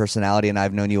personality is your personality, and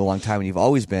I've known you a long time, and you've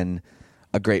always been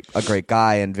a great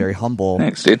guy and very humble.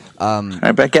 Thanks, dude.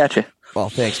 Right back at you. Well,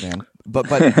 thanks, man.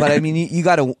 But I mean, you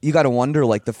gotta wonder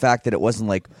like the fact that it wasn't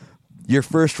like your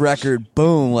first record,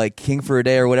 boom, like King for a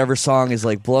Day or whatever song is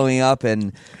like blowing up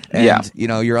and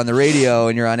you're on the radio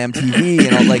and you're on MTV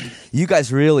and all, like you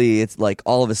guys really, it's like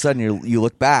all of a sudden you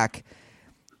look back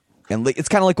and it's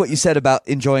kind of like what you said about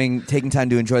taking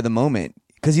time to enjoy the moment.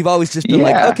 Because you've always just been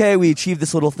like, okay, we achieved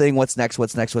this little thing. What's next?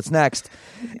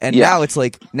 And now it's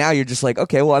like, now you're just like,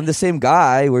 okay, well, I'm the same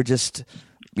guy. We're just,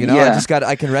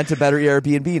 I can rent a better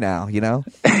Airbnb now,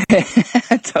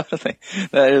 Totally.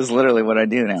 That is literally what I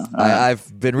do now.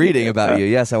 I've been reading about you.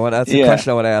 Yes, that's a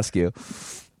question I want to ask you.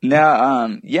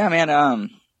 No, yeah, man.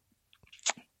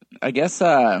 I guess,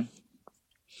 I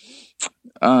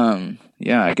guess,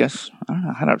 I don't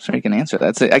know how to make an answer.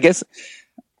 That's it. I guess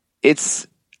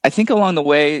I think along the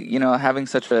way, having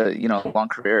such a, long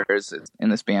career in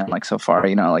this band, like so far,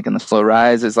 like in the slow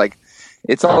rise is like,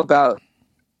 it's all about.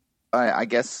 I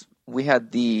guess we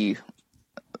had the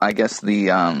I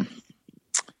don't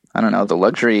know, the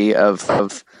luxury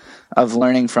of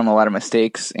learning from a lot of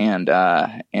mistakes and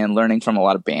learning from a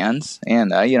lot of bands.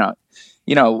 And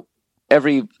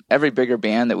every bigger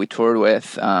band that we toured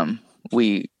with,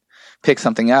 we picked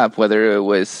something up, whether it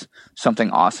was something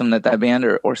awesome that band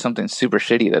or something super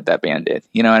shitty that band did.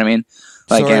 You know what I mean?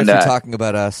 Sorry if you're talking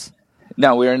about us.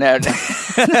 No, we were not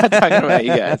not talking about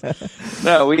you guys.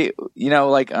 No,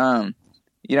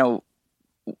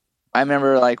 I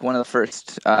remember like one of the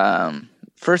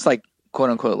first like quote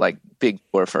unquote like big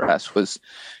tour for us was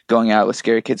going out with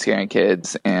Scary Kids Scaring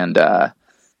Kids and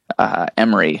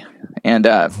Emery and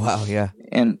wow, yeah,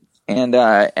 and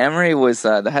Emery was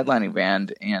the headlining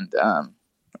band and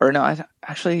or no, I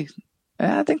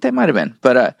think they might have been,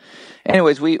 but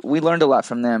anyways, we learned a lot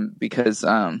from them because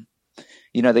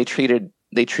they treated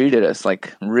us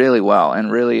like really well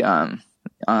and really kind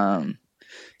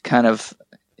of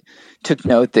took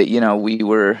note that we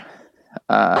were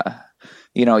a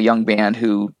young band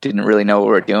who didn't really know what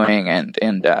we were doing and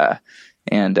they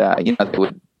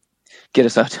would get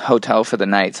us a hotel for the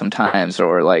night sometimes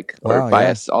or buy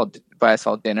us all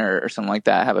dinner or something like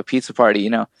that, have a pizza party,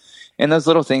 and those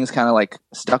little things kind of like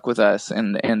stuck with us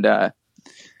and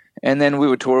then we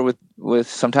would tour with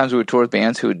sometimes we would tour with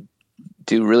bands who would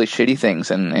do really shitty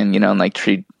things and like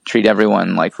treat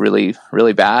everyone like really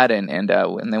really bad and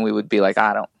then we would be like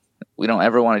we don't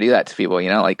ever want to do that to people,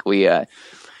 like we're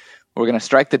gonna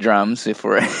strike the drums if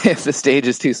the stage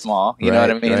is too small, you know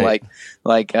what I mean, right.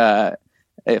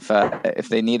 If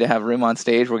they need to have room on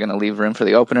stage, we're gonna leave room for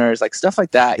the openers, like stuff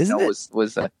like that. Isn't it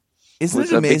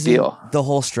amazing, big deal. The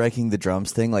whole striking the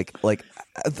drums thing,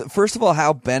 first of all,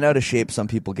 how bent out of shape some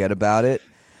people get about it.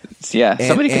 Yeah,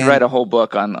 somebody could write a whole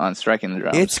book on striking the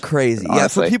drums. It's crazy.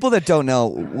 Honestly. Yeah, for people that don't know,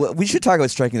 we should talk about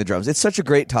striking the drums. It's such a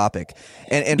great topic.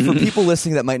 And for people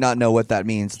listening that might not know what that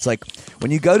means, it's like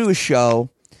when you go to a show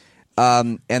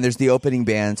and there's the opening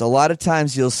bands, a lot of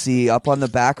times you'll see up on the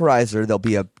back riser, there'll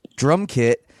be a drum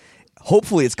kit.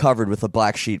 Hopefully it's covered with a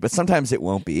black sheet, but sometimes it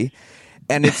won't be.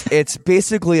 And it's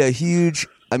basically a huge,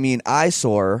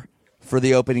 eyesore for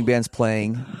the opening bands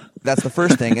playing. That's the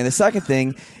first thing. And the second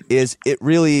thing is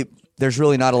there's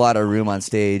really not a lot of room on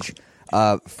stage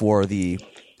for the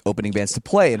opening bands to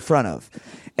play in front of.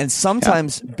 And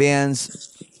sometimes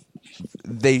bands,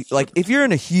 they if you're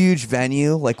in a huge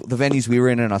venue, like the venues we were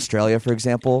in Australia, for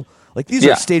example,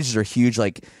 stages are huge.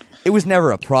 It was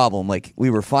never a problem.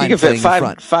 We were fine. You can fit playing in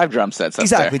front. five drum sets up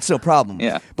exactly. there. It's no problem.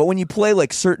 Yeah. But when you play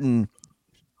certain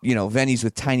venues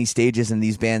with tiny stages and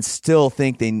these bands still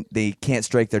think they can't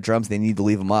strike their drums, they need to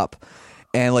leave them up.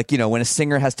 And when a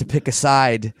singer has to pick a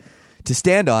side to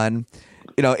stand on,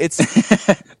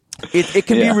 it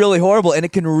can be really horrible, and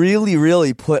it can really,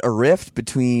 really put a rift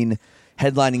between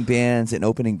headlining bands and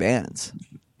opening bands.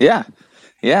 Yeah.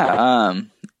 Yeah.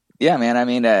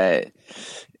 Man.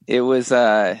 It was,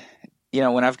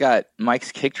 when I've got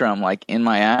Mike's kick drum in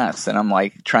my ass and I'm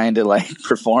trying to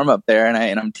perform up there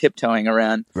and I'm tiptoeing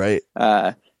around, right?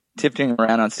 Tiptoeing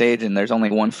around on stage and there's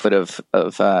only 1 foot of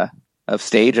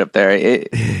stage up there.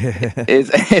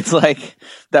 It's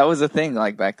that was a thing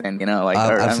back then,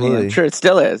 absolutely. I'm sure it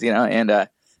still is, and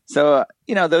so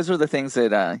those were the things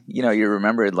that you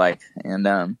remembered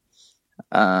and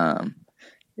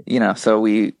so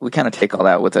we kind of take all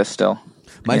that with us still.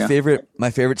 My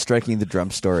favorite striking the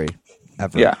drum story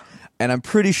ever. Yeah. And I'm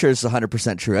pretty sure it's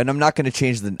 100% true. And I'm not going to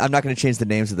change the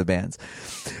names of the bands.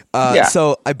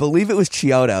 So I believe it was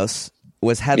Chiodos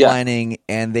was headlining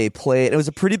and they played. It was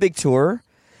a pretty big tour.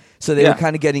 So they were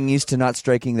kind of getting used to not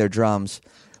striking their drums.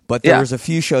 But there was a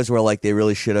few shows where they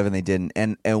really should have and they didn't.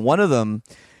 And one of them,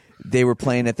 they were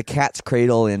playing at the Cat's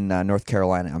Cradle in North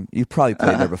Carolina. You probably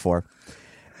played there before.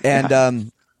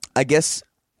 And I guess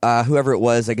whoever it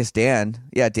was, I guess Dan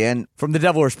from The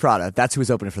Devil Wears Prada. That's who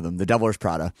was opening for them. The Devil Wears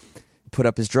Prada put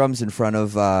up his drums in front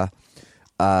of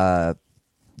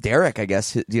Derek, I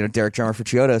guess, Derek drummer for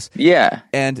Chiodos. Yeah.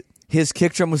 And his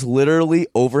kick drum was literally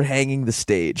overhanging the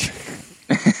stage.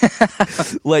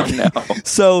 No.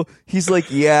 So he's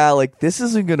this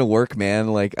isn't going to work, man.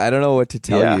 I don't know what to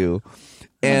tell you.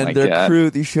 And their crew,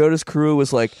 the Chiodos crew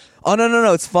was oh,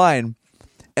 no, it's fine.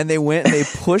 And they went and they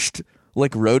pushed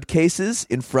road cases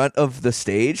in front of the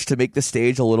stage to make the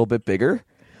stage a little bit bigger.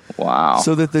 Wow.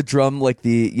 So that the drum,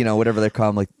 whatever they're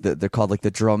called, they're called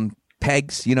the drum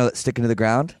pegs, that stick into the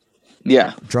ground.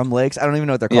 Yeah. Drum legs. I don't even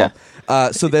know what they're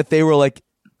called. So that they were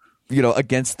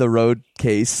against the road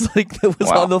case like that was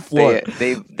Wow. on the floor.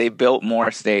 They built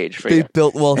more stage for They you.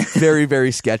 built very,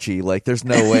 very sketchy. Like there's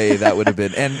no way that would have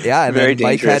been. And Very then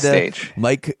dangerous stage.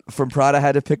 Mike from Prada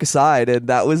had to pick a side, and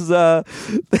that was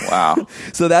Wow.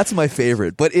 So that's my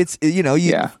favorite. But it's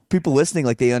Yeah. people listening,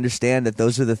 like they understand that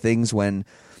those are the things when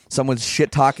someone's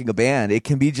shit talking a band. It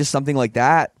can be just something like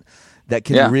that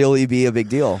can really be a big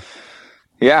deal.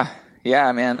 Yeah,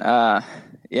 man.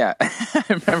 Yeah, I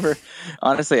remember.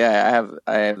 Honestly, I have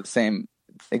the same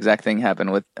exact thing happen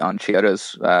on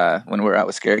Chiodos when we were out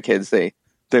with Scary Kids. They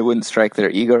wouldn't strike their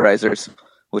ego risers,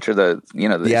 which are the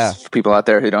people out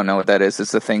there who don't know what that is.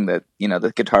 It's the thing that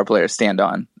the guitar players stand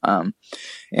on.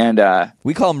 And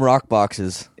we call them rock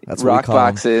boxes. That's rock what we call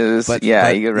boxes. Them. But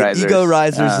ego risers. Ego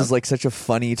risers is like such a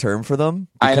funny term for them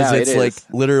because I know, it's like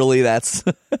literally that's.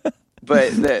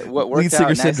 But what worked lead singer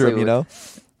out syndrome, nicely,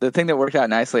 the thing that worked out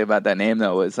nicely about that name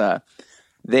though was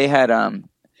they had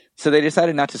so they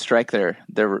decided not to strike their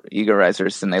ego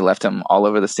risers, and they left them all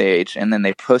over the stage, and then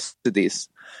they posted these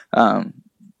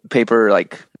paper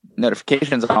like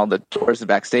notifications on all the doors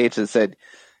backstage that said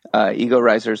ego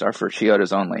risers are for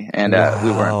Chiodos only, and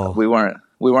we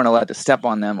weren't allowed to step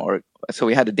on them, or so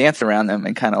we had to dance around them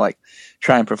and kind of like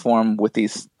try and perform with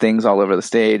these things all over the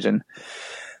stage. And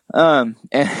I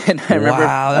remember,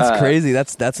 wow, that's crazy.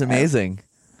 That's amazing.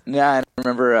 Yeah, I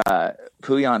remember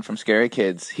Puyan from Scary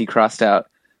Kids. He crossed out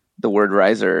the word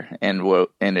riser and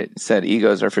it said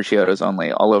egos are for Chiodos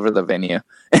only all over the venue,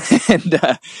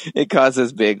 and it caused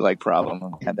this big like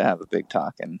problem. We had to have a big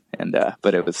talk, and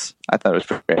but I thought it was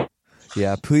pretty great.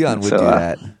 Yeah, Puyan would do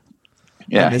that.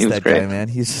 Yeah, I miss he was that great. guy, man.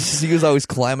 He was always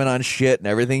climbing on shit and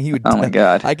everything. He would. Oh my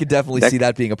God. I could definitely see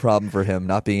that being a problem for him,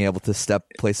 not being able to step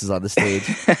places on the stage.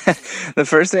 The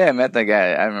first day I met that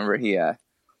guy, I remember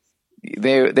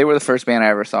they were the first band I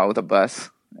ever saw with a bus,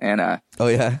 and oh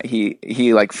yeah,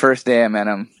 he like first day I met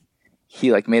him,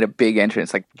 he like made a big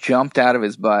entrance, like jumped out of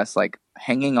his bus, like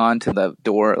hanging on to the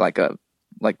door like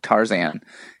Tarzan,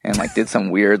 and like did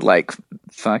some weird like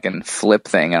fucking flip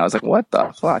thing, and I was like, what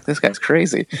the fuck, this guy's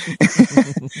crazy.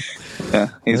 Yeah,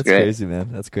 he's that's great. Crazy,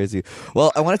 man. That's crazy.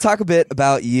 Well, I want to talk a bit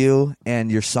about you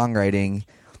and your songwriting,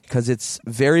 because it's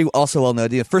very also well known.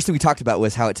 The first thing we talked about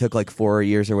was how it took like 4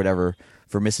 years or whatever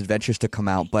for Misadventures to come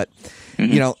out, but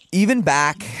even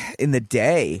back in the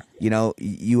day,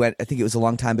 you went, I think it was a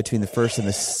long time between the first and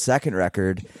the second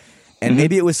record. And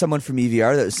maybe it was someone from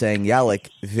EVR that was saying, yeah,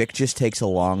 like Vic just takes a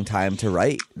long time to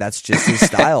write. That's just his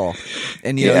style.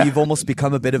 And, you've almost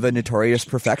become a bit of a notorious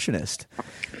perfectionist.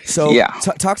 So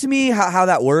talk to me how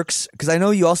that works. Because I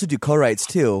know you also do co-writes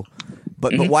too.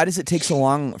 But why does it take so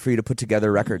long for you to put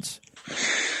together records?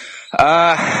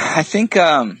 I think,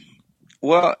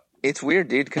 well, it's weird,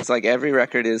 dude, because like every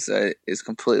record is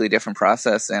completely different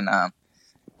process. And,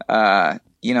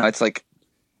 it's like,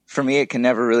 for me, it can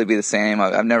never really be the same.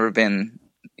 I've never been,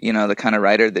 the kind of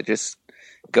writer that just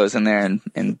goes in there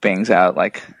and bangs out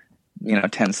like,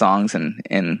 10 songs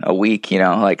in a week,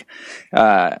 like,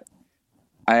 I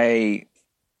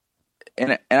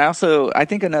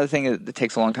think another thing that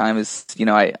takes a long time is,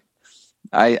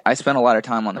 I spent a lot of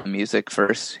time on the music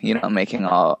first, making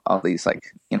all these like,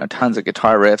 tons of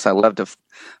guitar riffs. I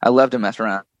love to mess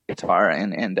around with guitar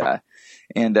and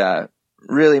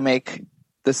really make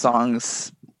the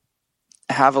songs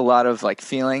have a lot of like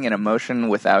feeling and emotion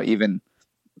without even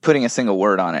putting a single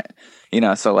word on it.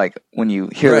 So like when you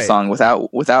hear the song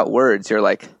without words, you're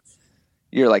like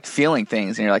feeling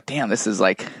things, and you're like, damn, this is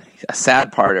like a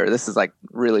sad part, or this is like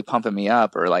really pumping me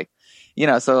up, or like,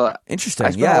 so interesting.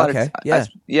 I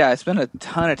spent a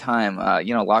ton of time,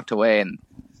 locked away in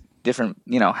different,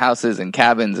 houses and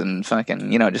cabins and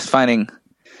fucking, just finding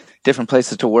different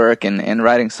places to work and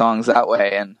writing songs that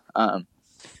way.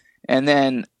 And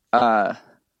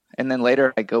then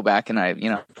later I go back and I,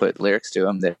 put lyrics to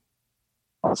them that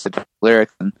also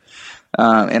lyrics, and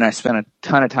I spent a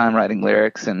ton of time writing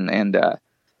lyrics yeah,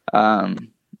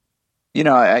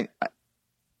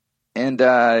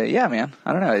 man,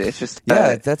 I don't know. It's just,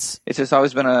 it's just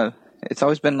always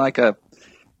been like a,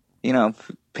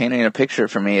 painting a picture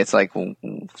for me. It's like,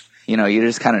 you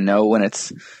just kind of know when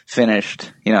it's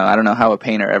finished. I don't know how a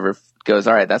painter ever goes,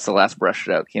 all right, that's the last brush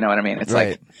stroke. You know what I mean? It's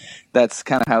like, that's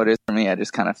kind of how it is for me. I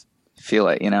just kind of feel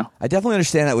it, I definitely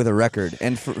understand that with a record.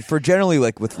 And for generally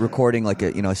like with recording like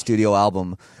a studio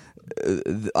album,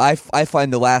 I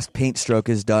find the last paint stroke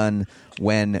is done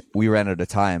when we ran out of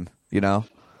time,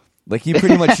 Like you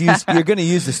pretty much you're going to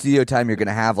use the studio time you're going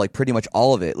to have like pretty much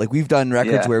all of it. Like we've done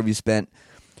records where we spent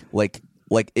like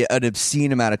like an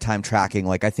obscene amount of time tracking.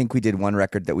 Like I think we did one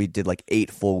record that we did like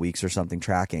 8 full weeks or something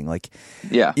tracking. Like,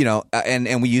 Yeah. you know,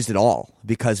 and we used it all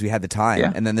because we had the time.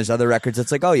 Yeah. And then there's other records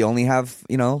that's like, oh, you only have,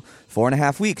 you know,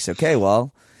 4.5 weeks. Okay,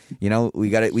 well, you know,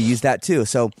 we use that too.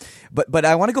 So, but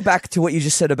I want to go back to what you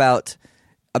just said about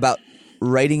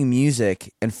writing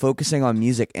music and focusing on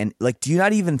music. And like, do you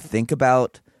not even think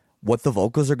about what the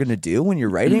vocals are going to do when you're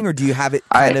writing, or do you have it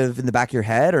kind of in the back of your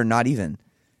head, or not even?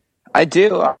 I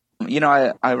do. You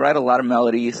know, I write a lot of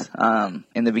melodies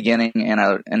in the beginning,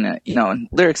 and you know,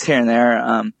 lyrics here and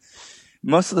there.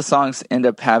 Most of the songs end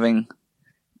up having,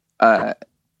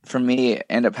 for me,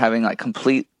 like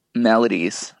complete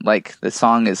melodies. Like the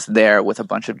song is there with a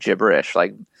bunch of gibberish,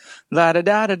 like la da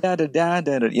da da da da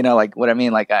da da. You know, like what I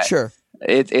mean. Like Sure.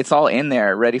 It's all in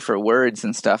there, ready for words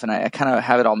and stuff, and I kind of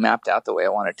have it all mapped out the way I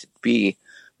want it to be.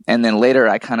 And then later,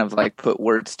 I kind of like put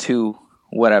words to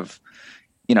what I've,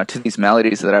 you know, to these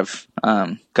melodies that I've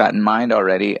got in mind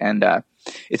already. And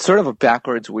it's sort of a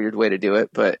backwards, weird way to do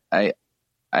it, but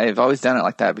I've always done it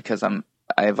like that because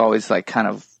I've always like kind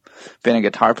of been a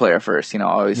guitar player first, you know,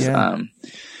 always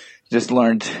just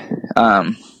learned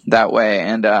that way.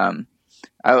 And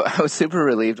I was super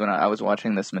relieved when I was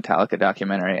watching this Metallica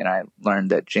documentary, and I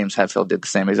learned that James Hetfield did the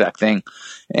same exact thing.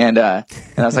 And I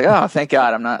was like, oh, thank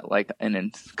God, I'm not like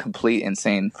complete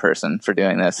insane person for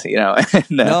doing this, you know?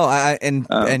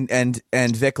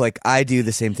 And Vic, like I do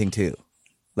the same thing too.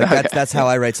 Like that's how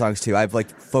I write songs too. I've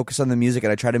like focused on the music,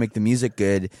 and I try to make the music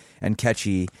good and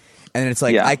catchy. And it's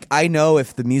like I know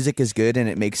if the music is good and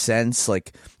it makes sense,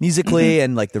 like musically,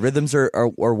 and like the rhythms are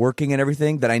working and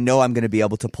everything, that I know I'm going to be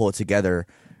able to pull it together.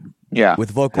 Yeah,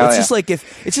 with vocal. It's just like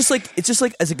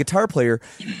as a guitar player,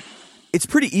 it's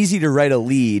pretty easy to write a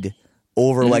lead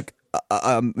over like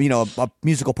you know, a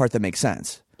musical part that makes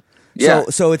sense. Yeah.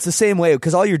 So it's the same way,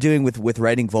 because all you're doing with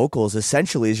writing vocals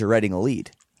essentially is you're writing a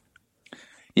lead.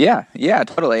 Yeah,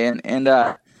 totally.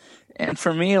 And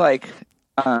for me, like,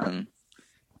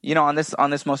 you know, on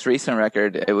this most recent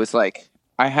record, it was like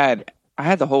I had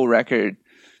the whole record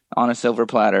on a silver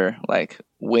platter, like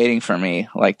waiting for me,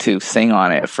 like to sing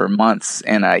on it for months.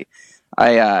 And I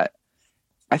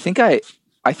think I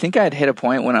had hit a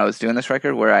point when I was doing this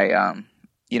record where I,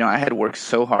 you know, I had worked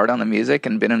so hard on the music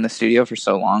and been in the studio for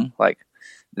so long, like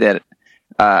that,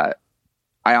 I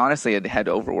honestly had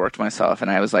overworked myself, and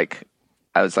I was like,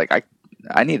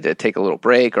 I need to take a little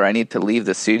break, or I need to leave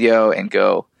the studio and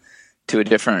go to a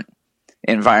different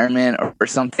environment or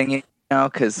something, you know,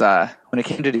 because when it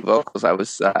came to do vocals, I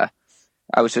was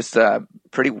just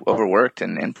pretty overworked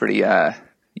and pretty,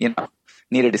 you know,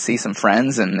 needed to see some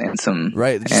friends and some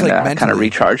just like kind of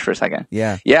recharge for a second.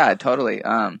 Yeah, totally.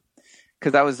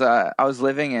 Because I was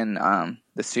living in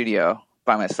the studio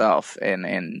by myself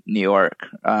in New York,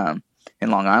 in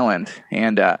Long Island,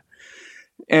 and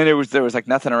there was like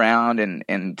nothing around,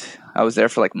 and I was there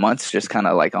for like months, just kind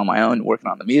of like on my own, working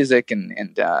on the music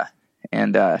and trying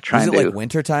to. Was it like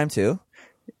winter time too?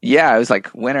 Yeah, it was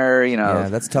like winter, you know. Yeah,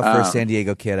 that's tough for a San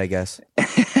Diego kid, I guess.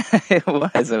 It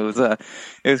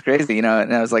was crazy, you know.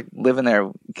 And I was like living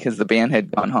there because the band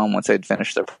had gone home once they'd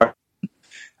finished their part.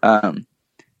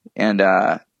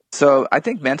 So I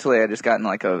think mentally I just got in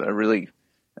like a really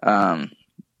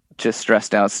just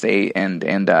stressed out state,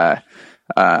 and I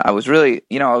was really,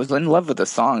 you know, I was in love with the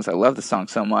songs. I love the song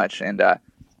so much, and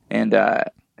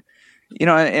you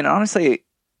know, and honestly,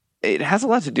 it has a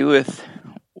lot to do with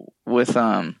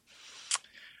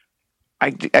I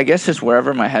guess just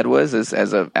wherever my head was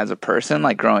as a person,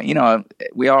 like growing, you know,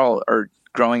 we all are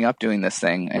growing up doing this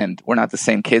thing, and we're not the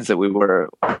same kids that we were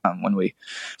when we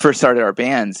first started our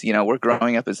bands. You know, we're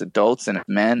growing up as adults and as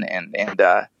men, and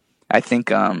I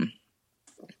think I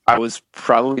was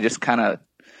probably just kind of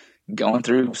going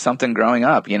through something growing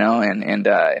up, you know, and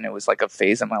it was like a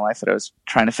phase in my life that I was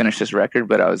trying to finish this record,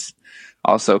 but I was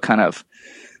also kind of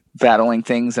battling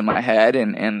things in my head,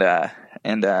 and I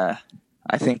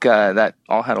think that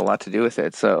all had a lot to do with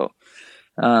it. So,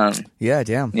 yeah,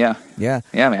 damn, yeah,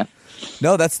 man.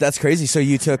 No, that's crazy. So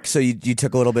you took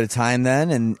a little bit of time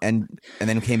then, and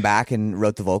then came back and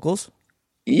wrote the vocals.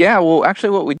 Yeah, well, actually,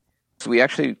 what we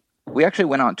actually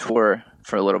went on tour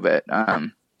for a little bit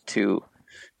to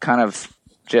kind of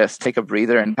just take a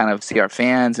breather and kind of see our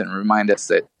fans and remind us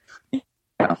that, you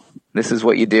know, this is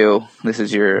what you do. This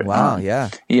is your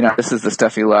you know, this is the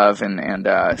stuff you love, and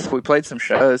so we played some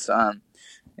shows,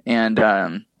 and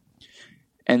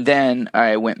then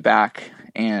I went back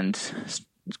and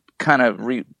kind of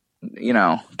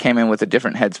came in with a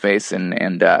different headspace,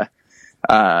 and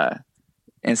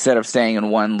instead of staying in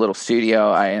one little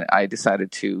studio, I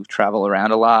decided to travel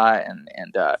around a lot, and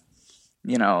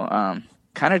you know,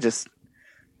 kind of just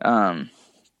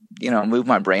move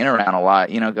my brain around a lot,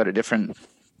 go to different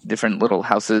little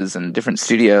houses and different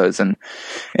studios, and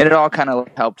it all kind of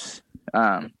helped,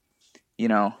 the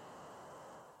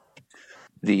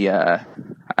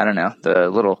I don't know, the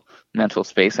little mental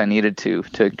space I needed to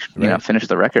finish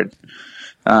the record.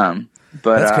 But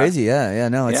that's crazy. Yeah.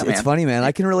 No, it's man. funny, man.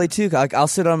 I can relate too. I'll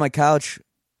sit on my couch,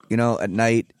 at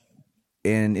night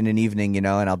in an evening, and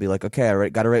I'll be like, okay,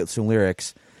 got to write some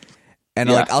lyrics, and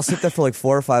I'll sit there for like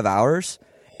 4 or 5 hours,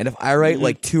 and if I write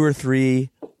like 2 or 3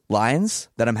 lines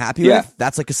that I'm happy with,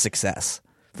 that's like a success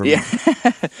for me.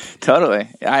 Totally.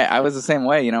 I was the same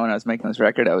way. When I was making this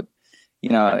record, I would,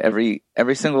 every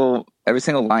single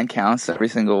line counts, every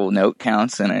single note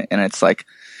counts, and it's like,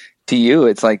 to you,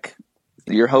 it's like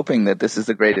you're hoping that this is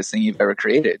the greatest thing you've ever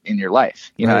created in your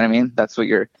life. You know what I mean? That's what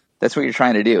you're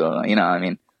trying to do. I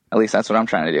mean, at least that's what I'm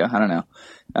trying to do. I don't know.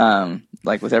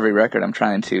 Like with every record, I'm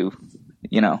trying to,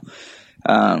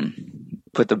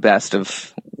 put the best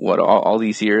of what all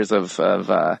these years of being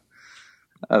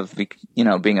a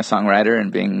songwriter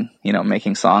and being,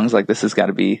 making songs. Like this is going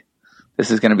to be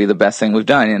the best thing we've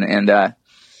done.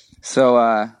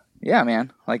 Yeah,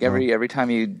 man, like every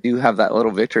time you do have that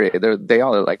little victory, they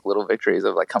all are like little victories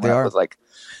of like coming up with like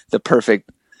the perfect,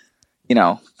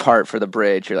 part for the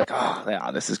bridge. You're like, oh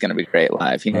yeah, this is going to be great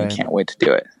live. You can't wait to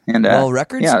do it. And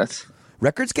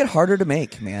records get harder to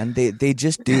make, man. They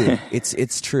just do.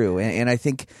 It's true. And I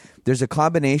think there's a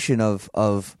combination of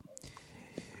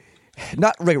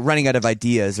not running out of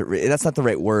ideas. That's not the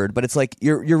right word, but it's like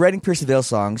you're writing Pierce the Veil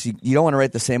songs. You don't want to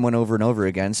write the same one over and over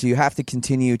again. So you have to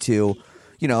continue to,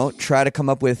 try to come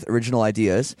up with original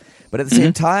ideas. But at the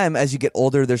same time, as you get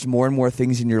older, there's more and more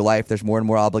things in your life. There's more and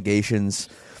more obligations.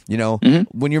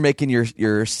 When you're making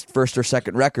your first or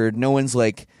second record, no one's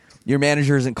like, your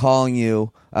manager isn't calling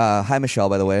you. Hi, Michelle,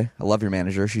 by the way. I love your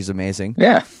manager. She's amazing.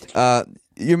 Yeah.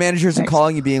 Your manager isn't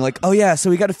calling you being like, oh yeah, so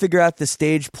we got to figure out the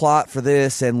stage plot for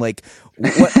this, and like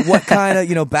what kind of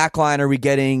backline are we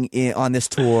getting on this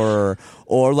tour,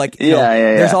 or like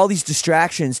there's all these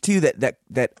distractions too that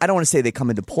I don't want to say they come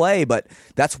into play, but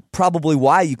that's probably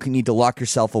why you need to lock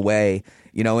yourself away,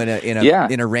 in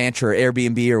a ranch or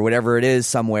Airbnb or whatever it is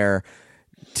somewhere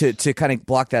to kind of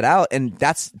block that out. And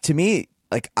that's, to me,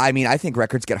 like, I mean, I think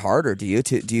records get harder. Do you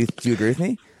agree with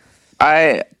me?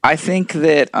 I think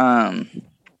that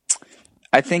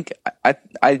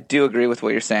I do agree with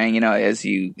what you're saying. As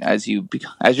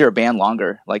you're a band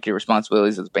longer, like your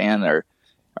responsibilities as a band are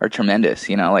tremendous.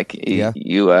 You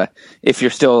if you're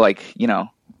still like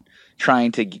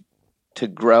trying to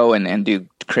grow and do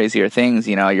crazier things,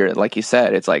 you're, like you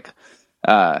said, it's like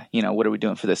what are we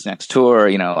doing for this next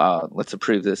tour? Let's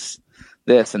approve this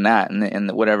and that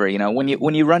and whatever.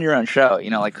 When you run your own show,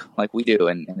 like we do,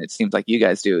 and it seems like you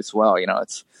guys do as well.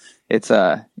 It's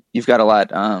you've got a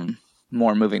lot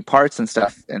more moving parts and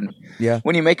stuff. And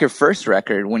when you make your first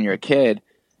record when you're a kid,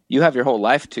 you have your whole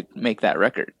life to make that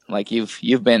record. Like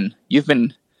you've been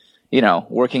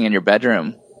working in your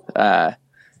bedroom,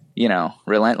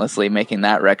 relentlessly making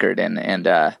that record,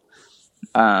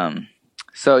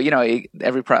 so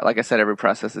like I said, every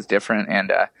process is different,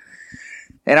 and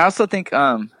I also think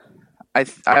I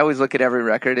always look at every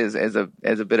record as a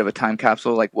bit of a time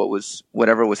capsule, like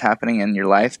whatever was happening in your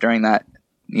life during that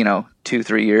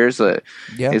 2-3 years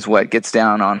is what gets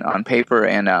down on paper,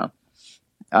 and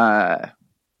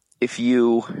if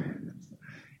you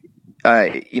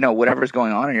whatever's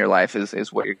going on in your life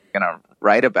is what you're gonna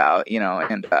write about,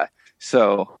 and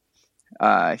so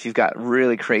if you've got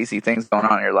really crazy things going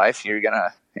on in your life, you're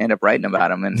gonna end up writing about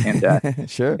them, and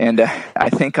sure. And I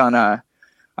think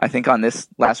on this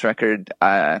last record,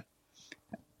 I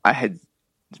had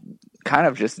kind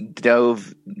of just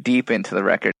dove deep into the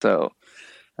record. So,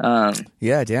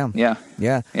 yeah, damn. Yeah,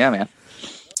 man.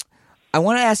 I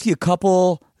want to ask you a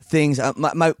couple things.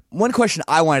 My one question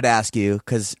I wanted to ask you,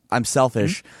 because I'm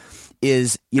selfish,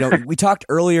 is, we talked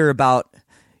earlier about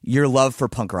your love for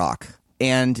punk rock,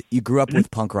 and you grew up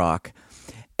with punk rock.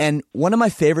 And one of my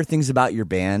favorite things about your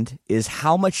band is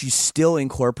how much you still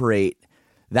incorporate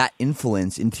that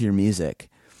influence into your music.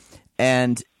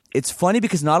 And it's funny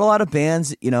because not a lot of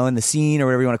bands, in the scene or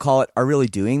whatever you want to call it, are really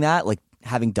doing that, like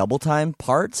having double time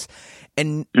parts.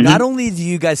 And not only do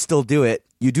you guys still do it,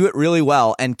 you do it really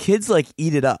well, and kids like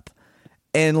eat it up.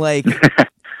 And like,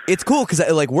 it's cool because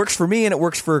it like works for me and it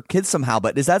works for kids somehow.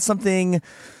 But is that something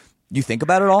you think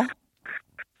about at all?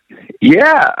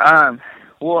 Yeah.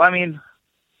 Well, I mean,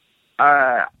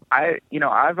 I've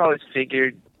always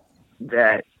figured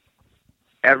that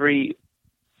every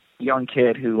young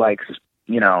kid who likes,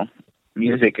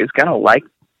 music is going to like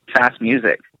fast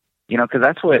music, because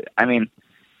that's what, I mean,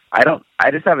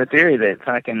 I just have a theory that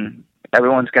fucking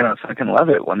everyone's gonna fucking love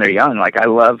it when they're young. Like I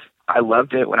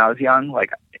loved it when I was young.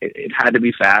 Like it had to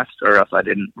be fast, or else I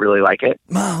didn't really like it.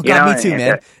 Oh, You God, know, me too, and-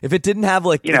 man. If it didn't have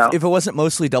like, You know. if it wasn't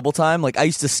mostly double time, like I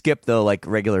used to skip the like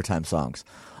regular time songs.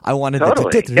 I wanted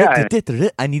Totally, yeah.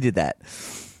 I needed that.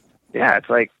 Yeah, it's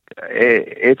like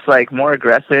it's like more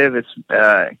aggressive. It's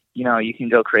you know, you can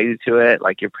go crazy to it.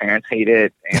 Like your parents hate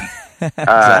it, and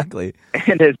Exactly.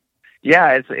 and it's you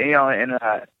know, and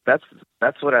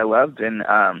that's what I loved, and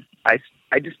I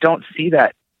just don't see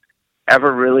that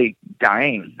ever really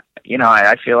dying. You know,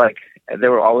 I feel like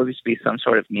there will always be some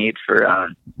sort of need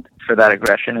for that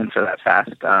aggression and for that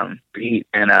fast beat,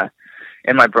 and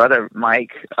my brother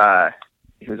Mike,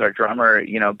 who's our drummer,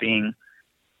 you know, being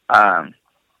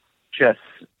just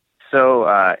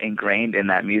so ingrained in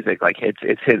that music. Like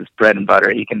it's his bread and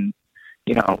butter. He can,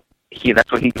 you know,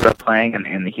 that's what he grew up playing,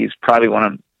 and he's probably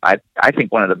I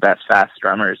think one of the best fast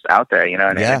drummers out there. You know,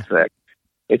 and Yeah.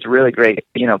 it's really great,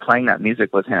 you know, playing that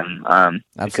music with him. Because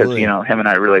Absolutely. you know him and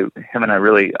I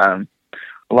really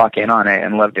lock in on it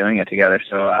and love doing it together.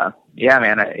 So yeah,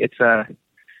 man, it's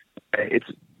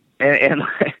and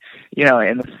you know,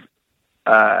 and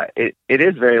it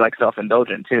is very like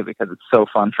self-indulgent too, because it's so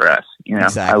fun for us. You know,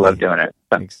 Exactly. I love doing it.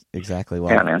 So, Exactly.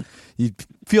 Well, yeah, man. you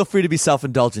feel free to be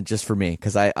self-indulgent just for me,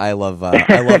 because I love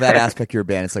that aspect of your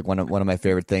band. It's like one of my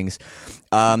favorite things.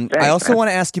 I also man. want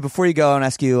to ask you, before you go, and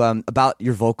ask you about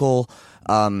your vocal,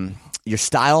 your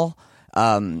style.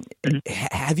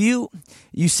 Have you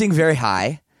sing very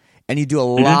high, and you do a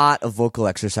lot of vocal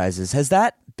exercises? Has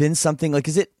that been something like?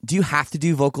 Do you have to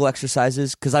do vocal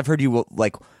exercises? Because I've heard you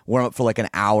like warm up for like an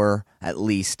hour at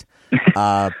least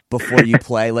before you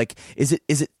play. Like, is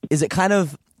it kind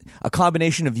of a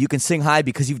combination of you can sing high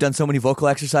because you've done so many vocal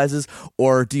exercises,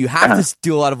 or do you have to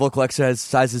do a lot of vocal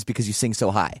exercises because you sing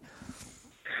so high?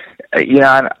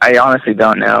 Yeah, I honestly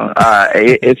don't know.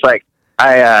 It's like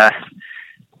I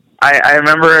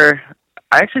remember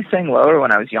I actually sang lower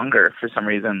when I was younger for some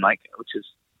reason, like, which is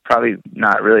probably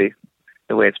not really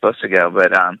the way it's supposed to go.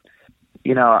 But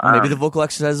you know, Maybe the vocal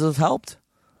exercises have helped.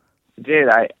 dude,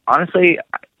 I honestly,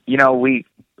 you know,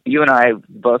 you and I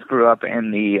both grew up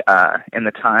in the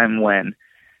time when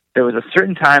there was a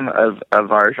certain time of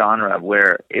our genre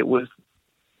where it was,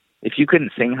 if you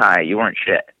couldn't sing high, you weren't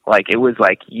shit. Like it was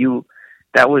like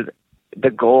that was the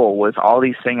goal, was all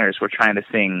these singers were trying to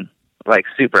sing like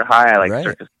super high, like Right.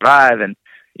 Circus Survive and,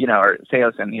 you know, or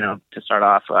Seos, and, you know, to start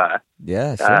off,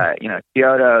 Yeah, sure. you know,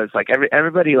 Kyoto's, like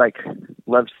everybody like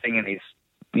loves singing these,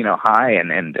 you know, high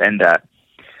and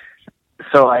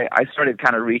so I started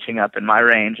kind of reaching up in my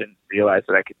range and realized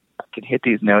that I could hit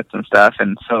these notes and stuff.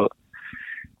 And so,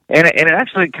 and it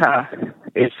actually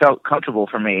it felt comfortable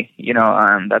for me, you know.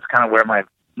 That's kind of where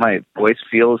my voice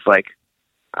feels like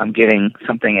I'm getting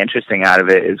something interesting out of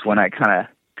it, is when I kind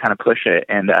of push it.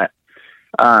 And,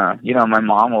 you know, my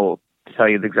mom will tell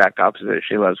you the exact opposite.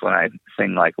 She loves when I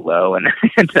sing like low and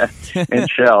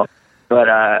chill.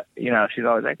 But, you know, she's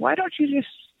always like, why don't you just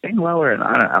sing lower? And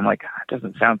I'm like, it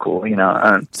doesn't sound cool, you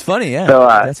know. It's funny, yeah. So,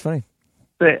 That's funny.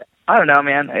 but I don't know,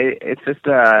 man. It's just,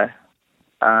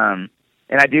 and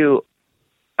I do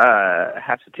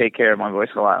have to take care of my voice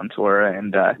a lot on tour,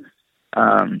 and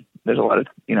there's a lot of,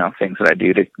 you know, things that I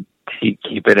do to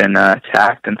keep it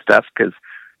intact and stuff, because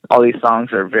all these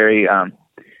songs are very,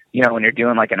 you know, when you're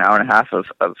doing like an hour and a half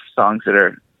of songs that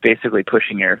are basically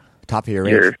pushing your Top of your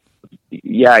range.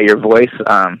 your voice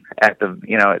at the,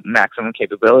 you know, at maximum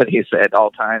capabilities at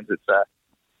all times.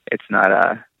 It's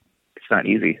not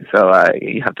easy. So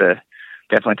you have to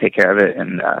definitely take care of it.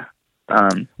 And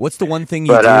What's the one thing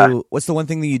you do? What's the one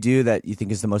thing that you do that you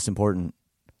think is the most important?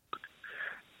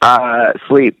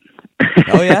 sleep.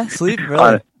 Oh yeah, sleep.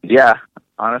 Really? Yeah,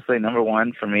 honestly, number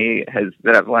one for me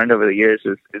that I've learned over the years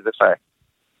is if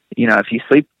if you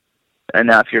sleep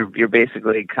enough, you're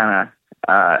basically kind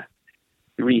of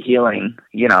re-healing.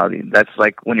 You know, that's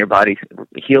like when your body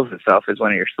heals itself, is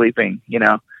when you're sleeping, you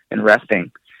know, and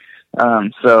resting.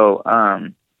 So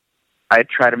I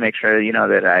try to make sure, you know,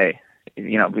 that I,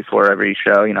 you know, before every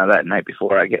show, you know, that night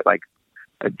before, I get like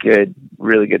a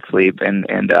really good sleep, and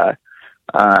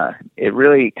it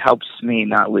really helps me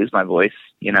not lose my voice,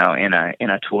 you know, in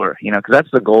a tour, you know, because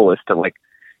that's the goal, is to like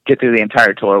get through the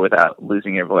entire tour without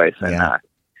losing your voice. And Yeah.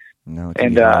 No. it can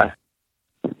and be hard.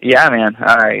 yeah, man,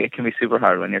 it can be super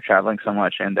hard when you're traveling so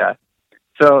much. And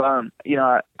so you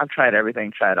know, I've tried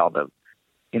everything, tried all the,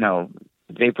 you know,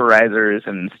 vaporizers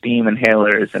and steam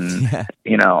inhalers and Yeah.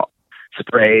 you know,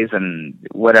 sprays and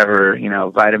whatever, you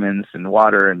know, vitamins and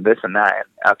water and this and that. And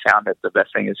I've found that the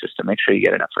best thing is just to make sure you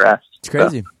get enough rest. It's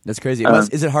crazy. That's crazy.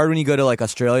 Is it hard when you go to like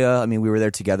Australia? I mean, we were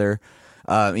there together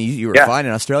You were Yeah. fine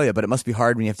in Australia, but it must be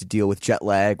hard when you have to deal with jet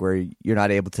lag where you're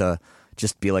not able to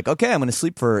just be like, okay, I'm going to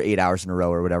sleep for 8 hours in a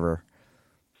row or whatever.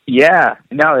 Yeah,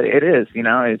 no, it is. You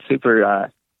know, it's super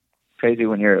crazy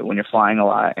when you're flying a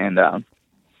lot, and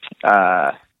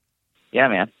yeah,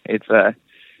 man, it's that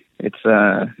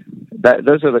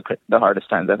those are the hardest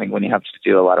times, I think, when you have to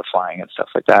do a lot of flying and stuff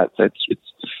like that. So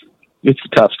it's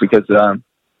tough because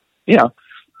you know,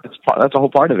 that's a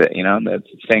whole part of it. You know, that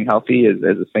staying healthy as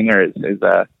a singer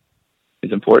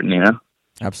is important. You know.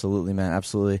 Absolutely, man.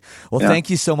 Absolutely. Well, Yeah. thank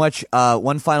you so much.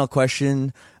 One final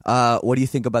question. What do you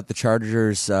think about the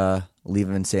Chargers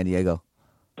leaving in San Diego?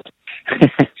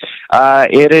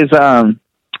 It is.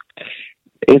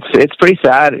 It's pretty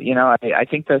sad. You know, I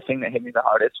think the thing that hit me the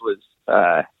hardest was,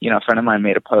 you know, a friend of mine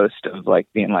made a post of like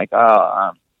being like, you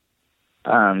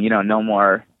know, no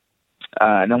more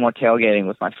tailgating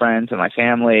with my friends and my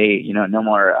family. You know, no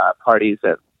more parties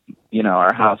at, you know,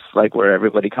 our house, like where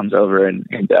everybody comes over and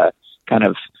kind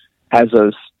of has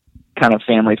those kind of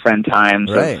family friend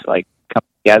times Right. of like come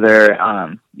together.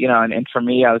 You know, and for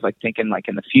me, I was like thinking like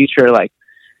in the future, like,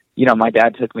 you know, my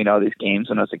dad took me to all these games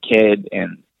when I was a kid,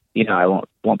 and you know, I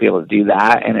won't be able to do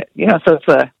that. And it, you know, so it's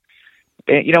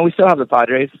you know, we still have the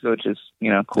Padres, which is,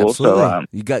 you know, cool. Absolutely.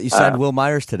 So you signed Will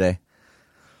Myers today.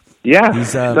 yeah.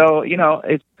 He's, so you know,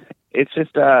 it's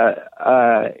just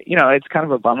you know, it's kind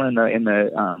of a bummer in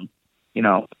the you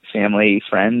know, family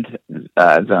friend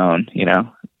zone, you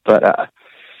know, but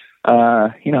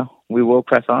you know, we will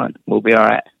press on. We'll be all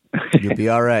right. You'll be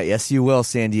all right. Yes, you will,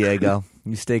 San Diego.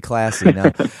 You stay classy.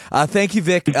 No. Thank you,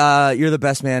 Vic. You're the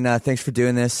best, man. Thanks for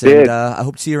doing this, Dude. and I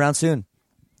hope to see you around soon.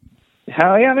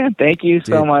 Hell yeah, man. Thank you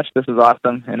so Dude. much. This is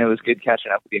awesome, and it was good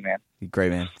catching up with you, man.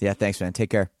 Great, man. Yeah, thanks, man. Take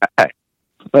care. All right.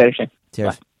 Later, Shane.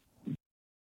 Cheers. Bye.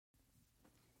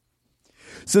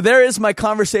 So there is my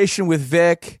conversation with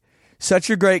Vic. Such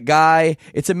a great guy.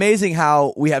 It's amazing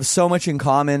how we have so much in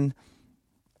common.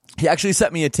 He actually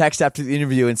sent me a text after the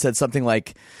interview and said something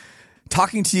like,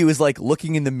 talking to you is like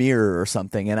looking in the mirror or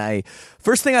something. And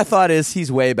first thing I thought is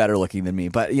he's way better looking than me,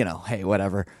 but you know, hey,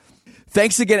 whatever.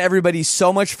 Thanks again, everybody,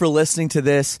 so much for listening to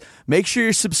this. Make sure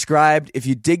you're subscribed. If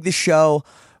you dig the show,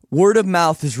 word of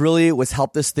mouth is really what's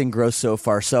helped this thing grow so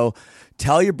far. So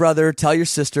tell your brother, tell your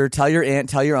sister, tell your aunt,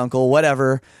 tell your uncle,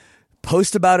 whatever.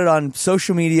 Post about it on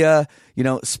social media, you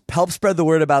know, help spread the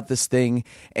word about this thing.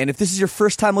 And if this is your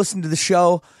first time listening to the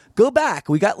show, go back.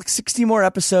 We got like 60 more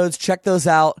episodes. Check those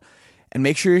out and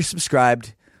make sure you're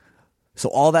subscribed. So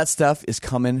all that stuff is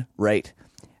coming right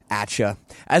at you.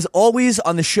 As always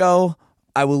on the show,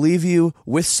 I will leave you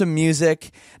with some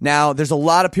music. Now, there's a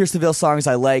lot of Pierce the Veil songs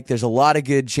I like. There's a lot of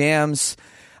good jams.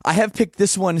 I have picked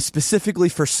this one specifically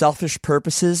for selfish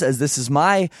purposes, as this is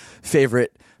my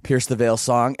favorite Pierce the Veil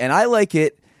song, and I like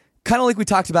it kind of like we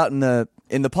talked about in the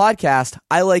podcast.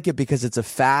 I like it because it's a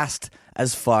fast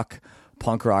as fuck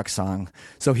punk rock song.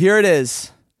 So here it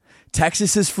is.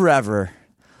 Texas is Forever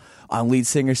on Lead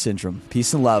Singer Syndrome.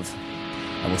 Peace and love,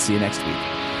 and we'll see you next week.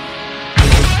 We'll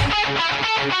be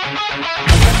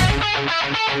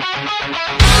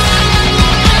right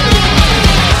back.